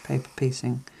 English paper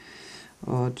piecing,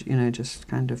 or, you know, just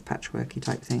kind of patchworky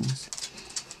type things.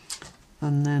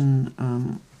 And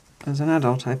then as an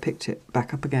adult I picked it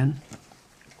back up again,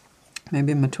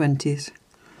 maybe in my 20s,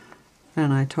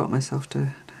 and I taught myself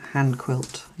to hand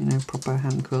quilt, you know, proper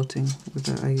hand quilting.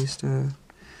 I used a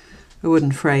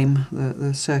wooden frame,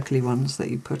 the circly ones that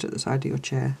you put at the side of your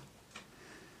chair,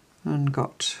 and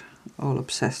got all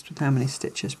obsessed with how many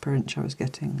stitches per inch I was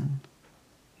getting, and,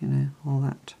 you know, all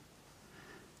that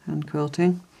hand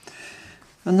quilting.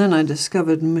 And then I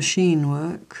discovered machine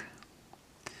work,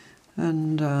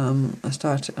 and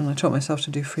I taught myself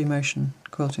to do free motion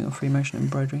quilting or free motion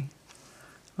embroidery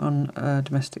on a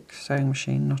domestic sewing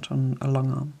machine, not on a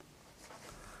long arm.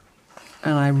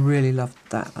 And I really loved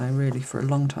that. I really, for a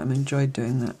long time, enjoyed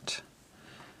doing that.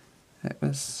 It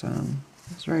was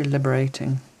very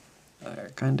liberating,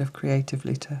 kind of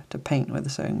creatively, to paint with a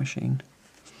sewing machine.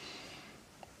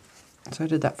 So I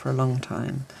did that for a long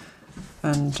time.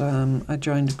 And I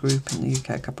joined a group in the UK,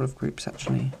 a couple of groups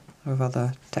actually, of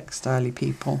other textile-y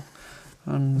people,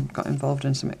 and got involved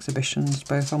in some exhibitions,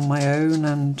 both on my own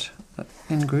and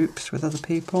in groups with other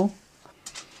people.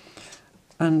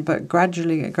 But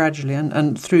gradually,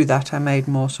 and through that I made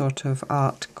more sort of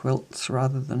art quilts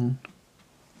rather than,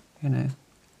 you know,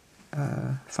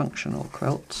 functional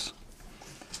quilts.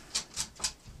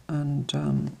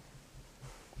 And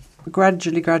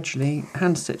gradually,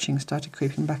 hand stitching started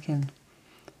creeping back in.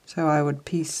 So I would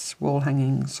piece wall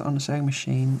hangings on a sewing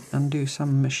machine and do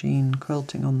some machine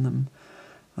quilting on them.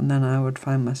 And then I would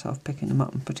find myself picking them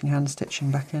up and putting hand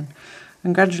stitching back in.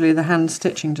 And gradually the hand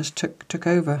stitching just took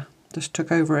over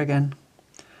again.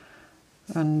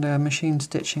 And machine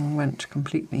stitching went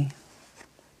completely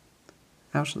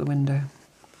out of the window.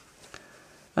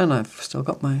 And I've still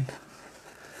got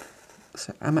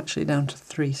so I'm actually down to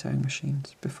 3 sewing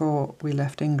machines. Before we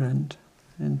left England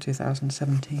in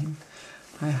 2017,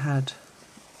 I had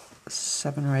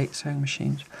 7 or 8 sewing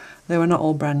machines. They were not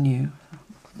all brand new.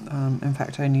 In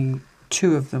fact, only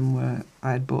 2 of them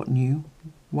I had bought new.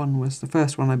 One was the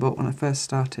first one I bought when I first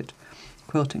started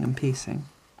quilting and piecing.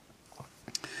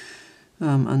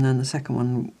 And then the second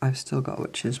one I've still got,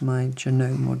 which is my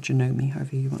genome, or genome,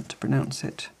 however you want to pronounce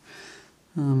it,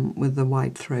 with the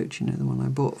wide throat, you know, the one I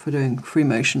bought for doing free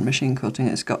motion machine quilting.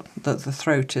 It's got the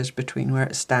throat is between where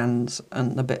it stands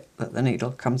and the bit that the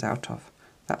needle comes out of.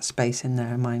 That space in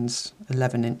there, mine's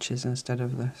 11 inches instead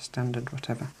of the standard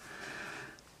whatever.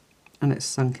 And it's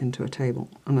sunk into a table,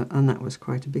 and that was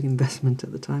quite a big investment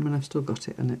at the time, and I've still got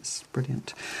it, and it's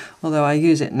brilliant. Although I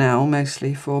use it now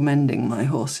mostly for mending my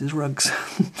horse's rugs,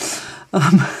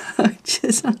 which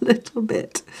is a little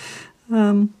bit,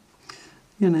 you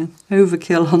know,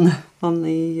 overkill on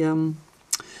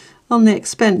the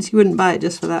expense. You wouldn't buy it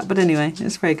just for that, but anyway,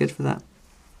 it's very good for that.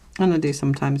 And I do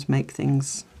sometimes make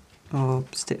things or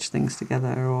stitch things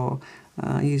together, or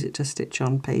use it to stitch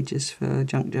on pages for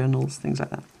junk journals, things like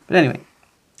that. But anyway,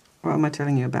 what am I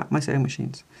telling you about? My sewing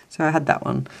machines. So I had that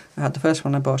one. I had the first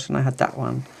one I bought, and I had that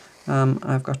one.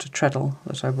 I've got a treadle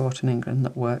that I bought in England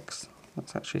that works.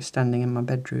 That's actually standing in my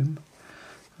bedroom.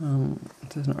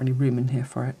 There's not really room in here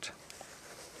for it.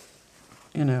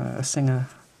 You know, a singer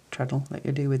treadle that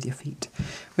you do with your feet,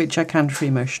 which I can free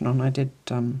motion on. I did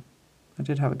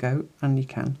have a go, and you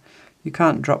can. You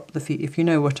can't drop the feet. If you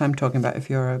know what I'm talking about, if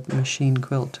you're a machine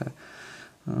quilter,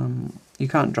 you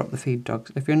can't drop the feed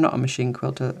dogs. If you're not a machine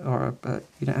quilter, or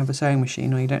you don't have a sewing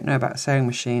machine, or you don't know about sewing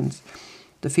machines,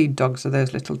 the feed dogs are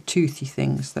those little toothy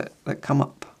things that come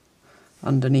up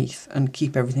underneath and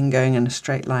keep everything going in a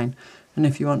straight line. And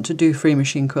if you want to do free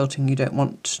machine quilting, you don't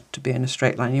want to be in a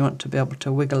straight line. You want to be able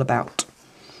to wiggle about.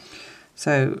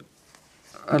 So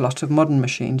a lot of modern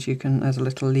machines, there's a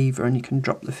little lever and you can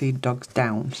drop the feed dogs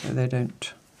down so they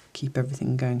don't keep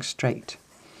everything going straight.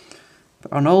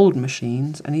 But on old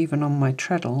machines, and even on my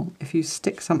treadle, if you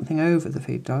stick something over the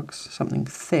feed dogs, something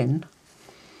thin,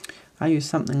 I use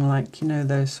something like, you know,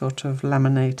 those sort of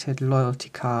laminated loyalty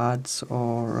cards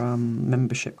or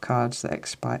membership cards that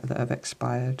have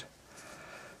expired.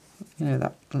 You know,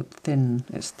 that thin,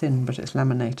 it's thin but it's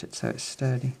laminated so it's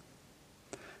sturdy.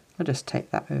 I'll just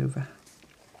take that over.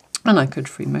 And I could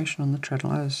free motion on the treadle.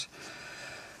 I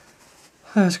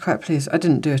was quite pleased. I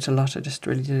didn't do it a lot, I just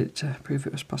really did it to prove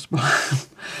it was possible.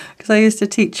 Because I used to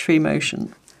teach free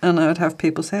motion, and I would have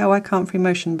people say, oh, I can't free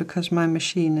motion because my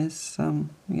machine is,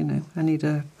 you know, I need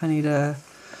a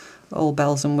all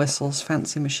bells and whistles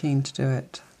fancy machine to do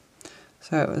it.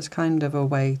 So it was kind of a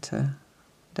way to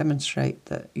demonstrate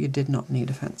that you did not need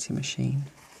a fancy machine.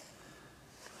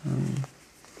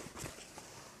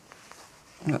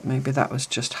 But maybe that was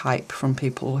just hype from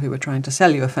people who were trying to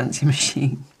sell you a fancy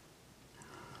machine.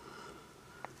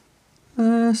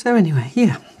 So anyway,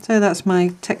 yeah, so that's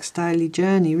my textile-y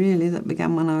journey really, that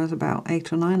began when I was about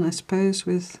 8 or 9, I suppose,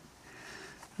 with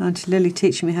Auntie Lily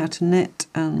teaching me how to knit,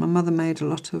 and my mother made a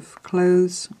lot of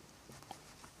clothes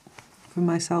for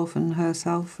myself and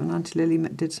herself, and Auntie Lily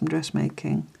did some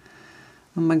dressmaking,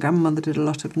 and my grandmother did a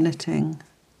lot of knitting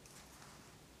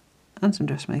and some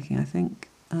dressmaking, I think,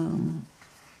 and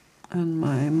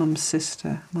my mum's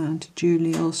sister, my Auntie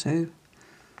Julie, also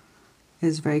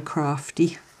is very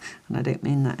crafty. And I don't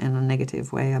mean that in a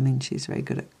negative way. I mean, she's very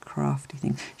good at crafty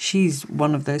things. She's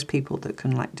one of those people that can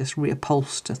like just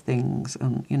reupholster things,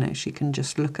 and you know, she can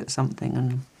just look at something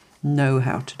and know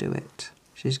how to do it.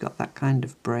 She's got that kind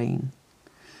of brain.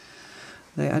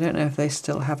 I don't know if they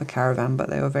still have a caravan,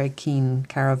 but they were very keen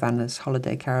caravanners,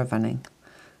 holiday caravanning.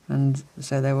 And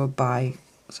so they would buy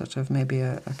sort of maybe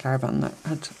a caravan that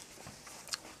had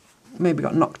maybe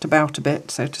got knocked about a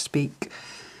bit, so to speak.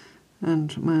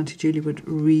 And my Auntie Julie would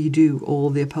redo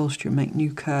all the upholstery and make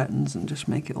new curtains and just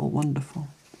make it all wonderful.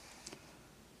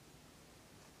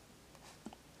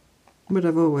 But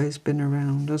I've always been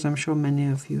around, as I'm sure many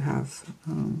of you have,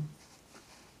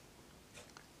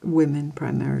 women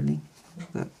primarily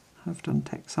that have done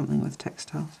something with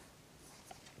textiles.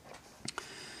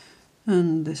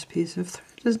 And this piece of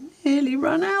thread has nearly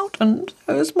run out, and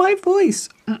so is my voice.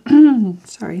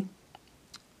 Sorry.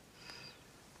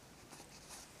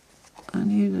 I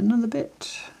need another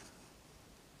bit.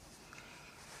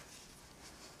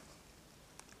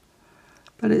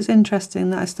 But it's interesting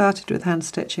that I started with hand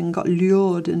stitching, got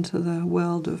lured into the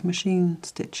world of machine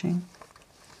stitching,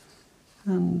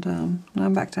 and now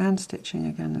I'm back to hand stitching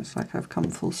again. It's like I've come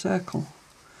full circle.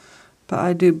 But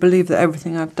I do believe that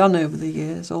everything I've done over the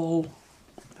years all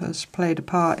has played a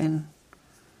part in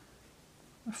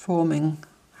forming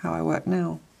how I work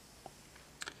now.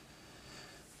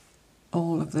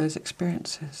 All of those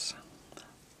experiences.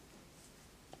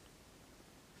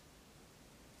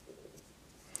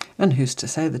 And who's to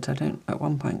say that I don't at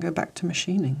one point go back to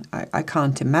machining? I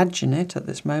can't imagine it at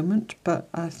this moment, but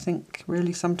I think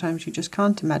really sometimes you just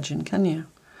can't imagine, can you?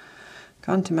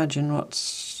 Can't imagine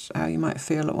how you might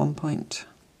feel at one point.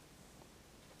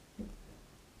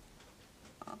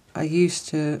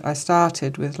 I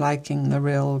started with liking the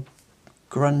real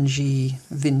grungy,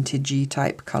 vintagey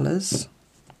type colours.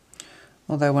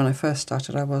 Although when I first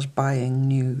started I was buying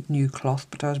new cloth,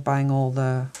 but I was buying all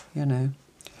the, you know,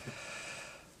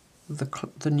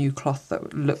 the new cloth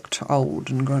that looked old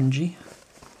and grungy.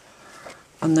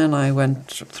 And then I went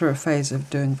through a phase of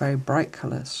doing very bright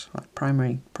colours, like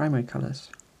primary colours.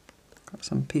 Got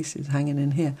some pieces hanging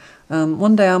in here.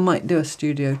 One day I might do a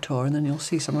studio tour and then you'll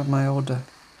see some of my older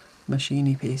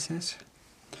machine-y pieces.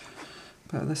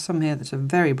 But there's some here that are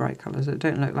very bright colours that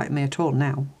don't look like me at all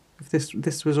now. If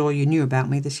this was all you knew about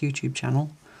me, this YouTube channel,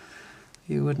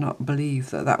 you would not believe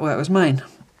that work was mine.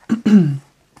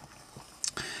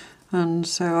 And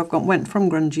so went from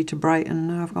grungy to bright, and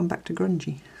now I've gone back to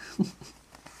grungy.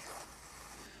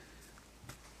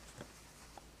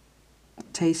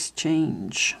 taste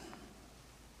change.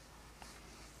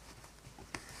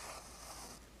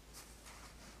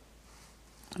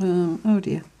 Oh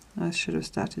dear, I should have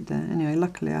started there. Anyway,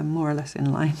 luckily I'm more or less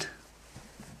in line.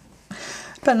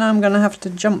 But now I'm going to have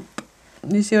to jump.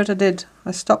 You see what I did?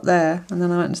 I stopped there and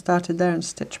then I went and started there and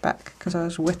stitched back because I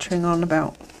was wittering on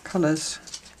about colours,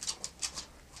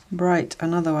 bright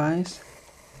and otherwise.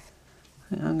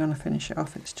 I think I'm going to finish it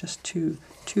off. It's just too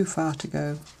far to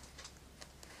go.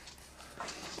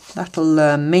 That'll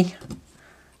learn me.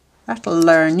 That'll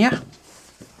learn ya.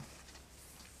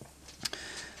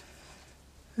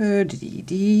 And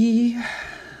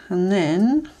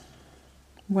then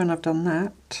when I've done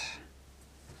that,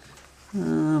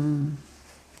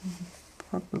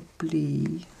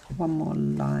 probably one more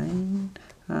line.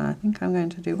 I think I'm going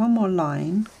to do one more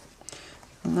line,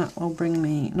 and that will bring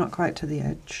me not quite to the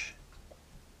edge.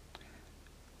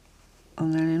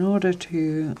 And then in order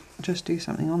to just do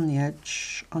something on the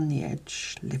edge,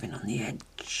 living on the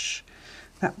edge,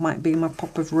 that might be my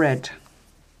pop of red.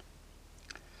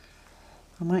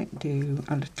 I might do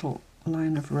a little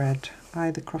line of red,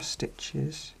 either cross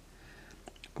stitches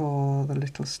or the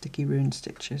little sticky rune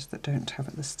stitches that don't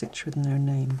have the stitch with no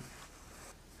name.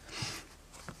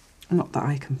 Not that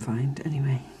I can find,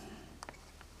 anyway.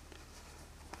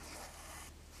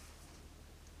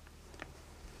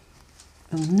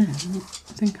 And then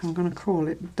I think I'm going to call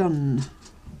it done.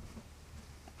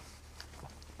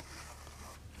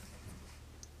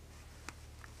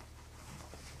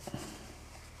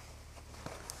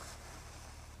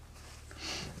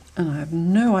 And I have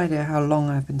no idea how long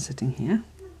I've been sitting here,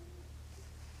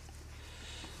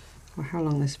 or how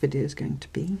long this video is going to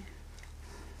be,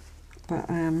 but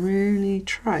I am really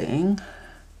trying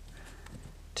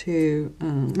to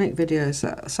make videos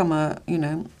that some are, you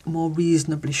know, more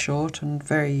reasonably short and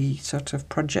very sort of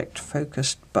project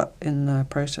focused, but in the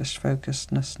process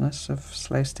focusedness of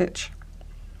slow stitch,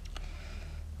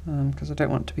 because I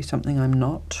don't want to be something I'm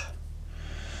not.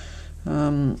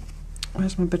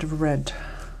 Where's my bit of red?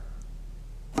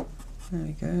 There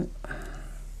we go.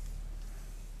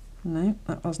 No,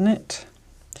 that wasn't it.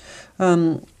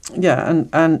 Yeah,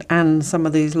 and some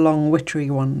of these long wittery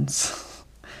ones.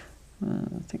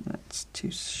 I think that's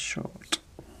too short.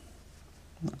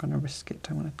 I'm not going to risk it.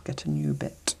 I want to get a new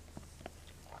bit.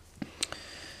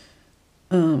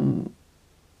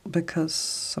 Because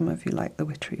some of you like the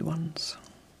wittery ones.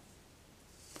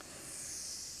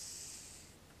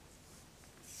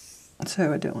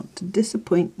 So I don't want to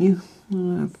disappoint you.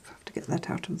 I have to get that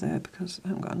out of there because I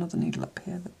haven't got another needle up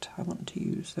here that I want to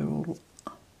use. They're all...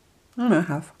 Oh no, I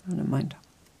have. Oh, never mind.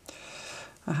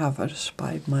 I have. I just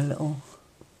spied my little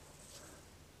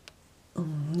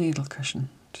needle cushion.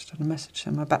 Just had a message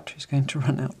saying my battery's going to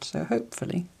run out. So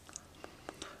hopefully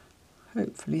I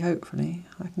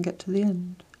can get to the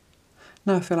end.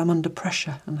 Now I feel I'm under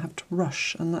pressure and have to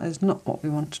rush, and that is not what we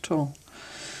want at all.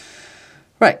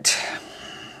 Right.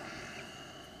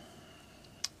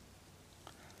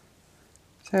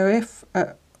 So if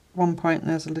at one point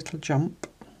there's a little jump,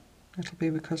 it'll be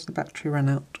because the battery ran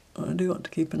out. I do want to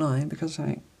keep an eye because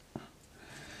I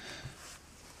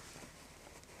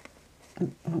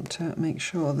want to make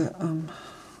sure that I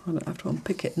don't have to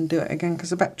unpick it and do it again because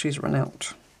the battery's run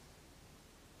out.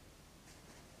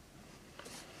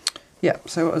 Yeah,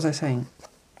 so what was I saying?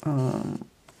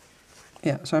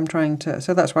 Yeah, so I'm trying to,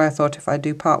 so that's why I thought if I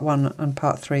do part 1 and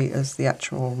part 3 as the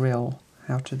actual real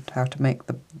how to make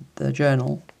the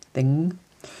journal thing,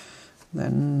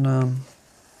 then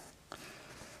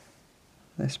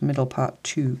this middle part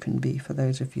 2 can be for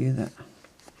those of you that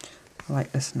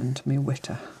like listening to me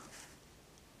witter.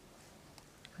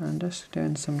 I'm just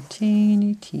doing some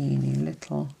teeny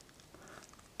little,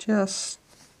 just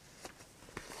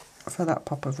for that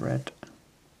pop of red.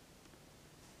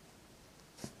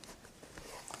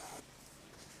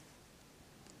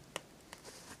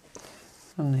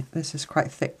 And this is quite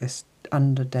thick, this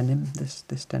under denim, this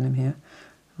denim here,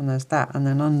 and there's that, and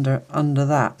then under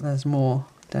that there's more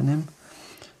denim.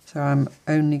 So I'm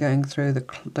only going through the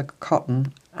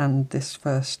cotton and this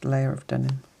first layer of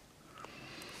denim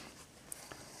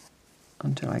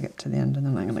until I get to the end, and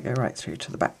then I'm going to go right through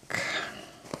to the back.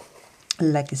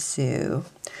 Like so.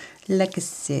 Like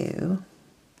so.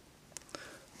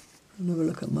 I'll have a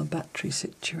look at my battery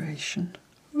situation.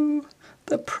 Ooh,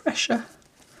 the pressure.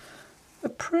 The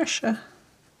pressure.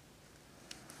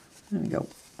 There we go.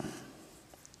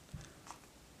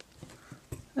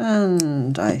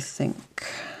 And I think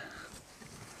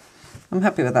I'm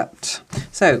happy with that.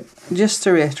 So just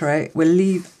to reiterate,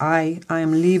 I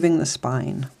am leaving the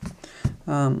spine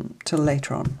till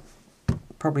later on,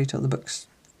 probably till the book's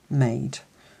made,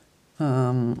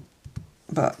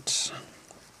 but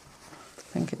I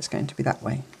think it's going to be that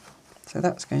way. So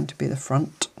that's going to be the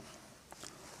front,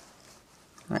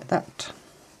 like that.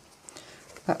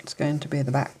 That's going to be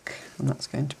the back, and that's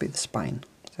going to be the spine.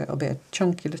 So it'll be a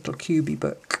chunky little cubey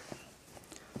book.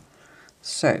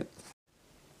 So,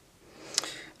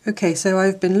 okay, so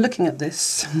I've been looking at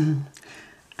this,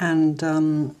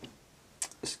 and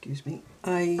excuse me,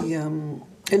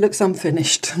 it looks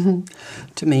unfinished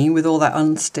to me with all that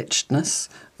unstitchedness.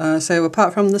 So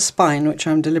apart from the spine, which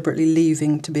I'm deliberately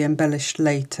leaving to be embellished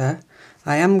later,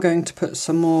 I am going to put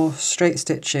some more straight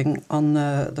stitching on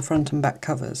the front and back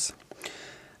covers.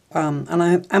 And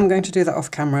I am going to do that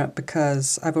off camera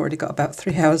because I've already got about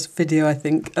 3 hours of video, I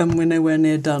think, and we're nowhere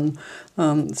near done.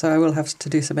 So I will have to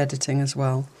do some editing as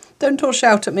well. Don't all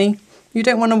shout at me. You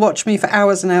don't want to watch me for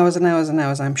hours and hours and hours and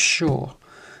hours, I'm sure.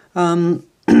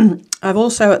 I've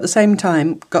also at the same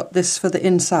time got this for the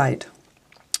inside.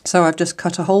 So I've just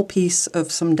cut a whole piece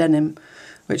of some denim,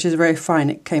 which is very fine.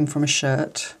 It came from a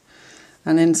shirt.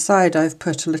 And inside I've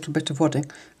put a little bit of wadding,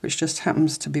 which just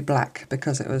happens to be black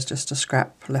because it was just a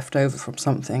scrap left over from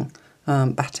something.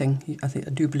 Batting, I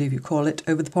do believe you call it,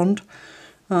 over the pond,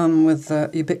 with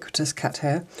ubiquitous cat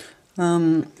hair.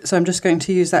 So I'm just going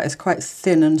to use that. It's quite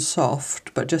thin and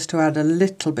soft, but just to add a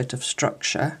little bit of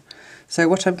structure. So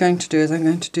what I'm going to do is I'm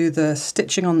going to do the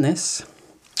stitching on this,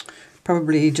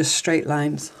 probably just straight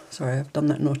lines. Sorry, I've done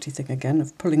that naughty thing again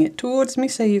of pulling it towards me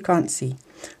so you can't see.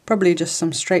 Probably just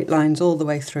some straight lines all the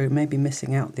way through, maybe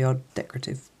missing out the odd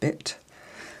decorative bit,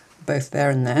 both there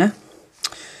and there.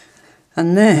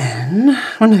 And then,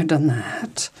 when I've done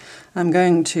that, I'm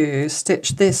going to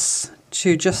stitch this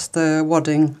to just the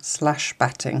wadding /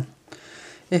 batting.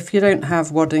 If you don't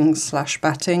have wadding /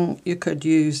 batting, you could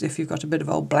use, if you've got a bit of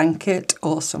old blanket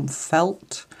or some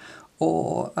felt,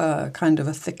 or kind of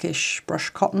a thickish brush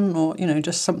cotton, or, you know,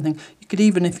 just something. You could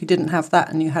even, if you didn't have that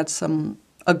and you had some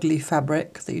ugly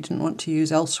fabric that you didn't want to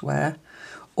use elsewhere,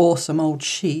 or some old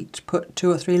sheet, put 2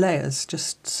 or 3 layers,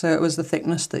 just so it was the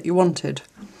thickness that you wanted.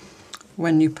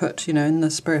 When you put, you know, in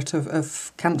the spirit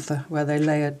of Cantha, where they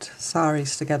layered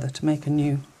saris together to make a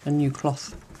new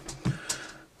cloth.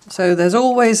 So there's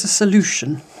always a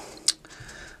solution.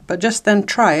 But just then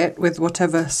try it with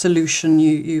whatever solution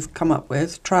you've come up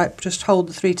with. Try it, just hold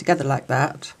the 3 together like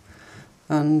that,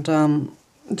 and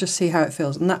just see how it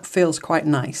feels. And that feels quite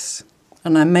nice.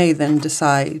 And I may then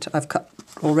decide, I've cut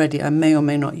already, I may or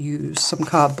may not use some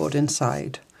cardboard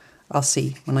inside. I'll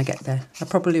see when I get there. I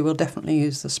probably will definitely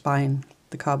use the spine,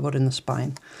 the cardboard in the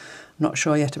spine. I'm not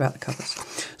sure yet about the covers.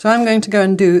 So I'm going to go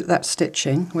and do that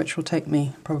stitching, which will take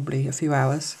me probably a few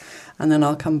hours, and then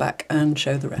I'll come back and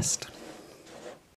show the rest.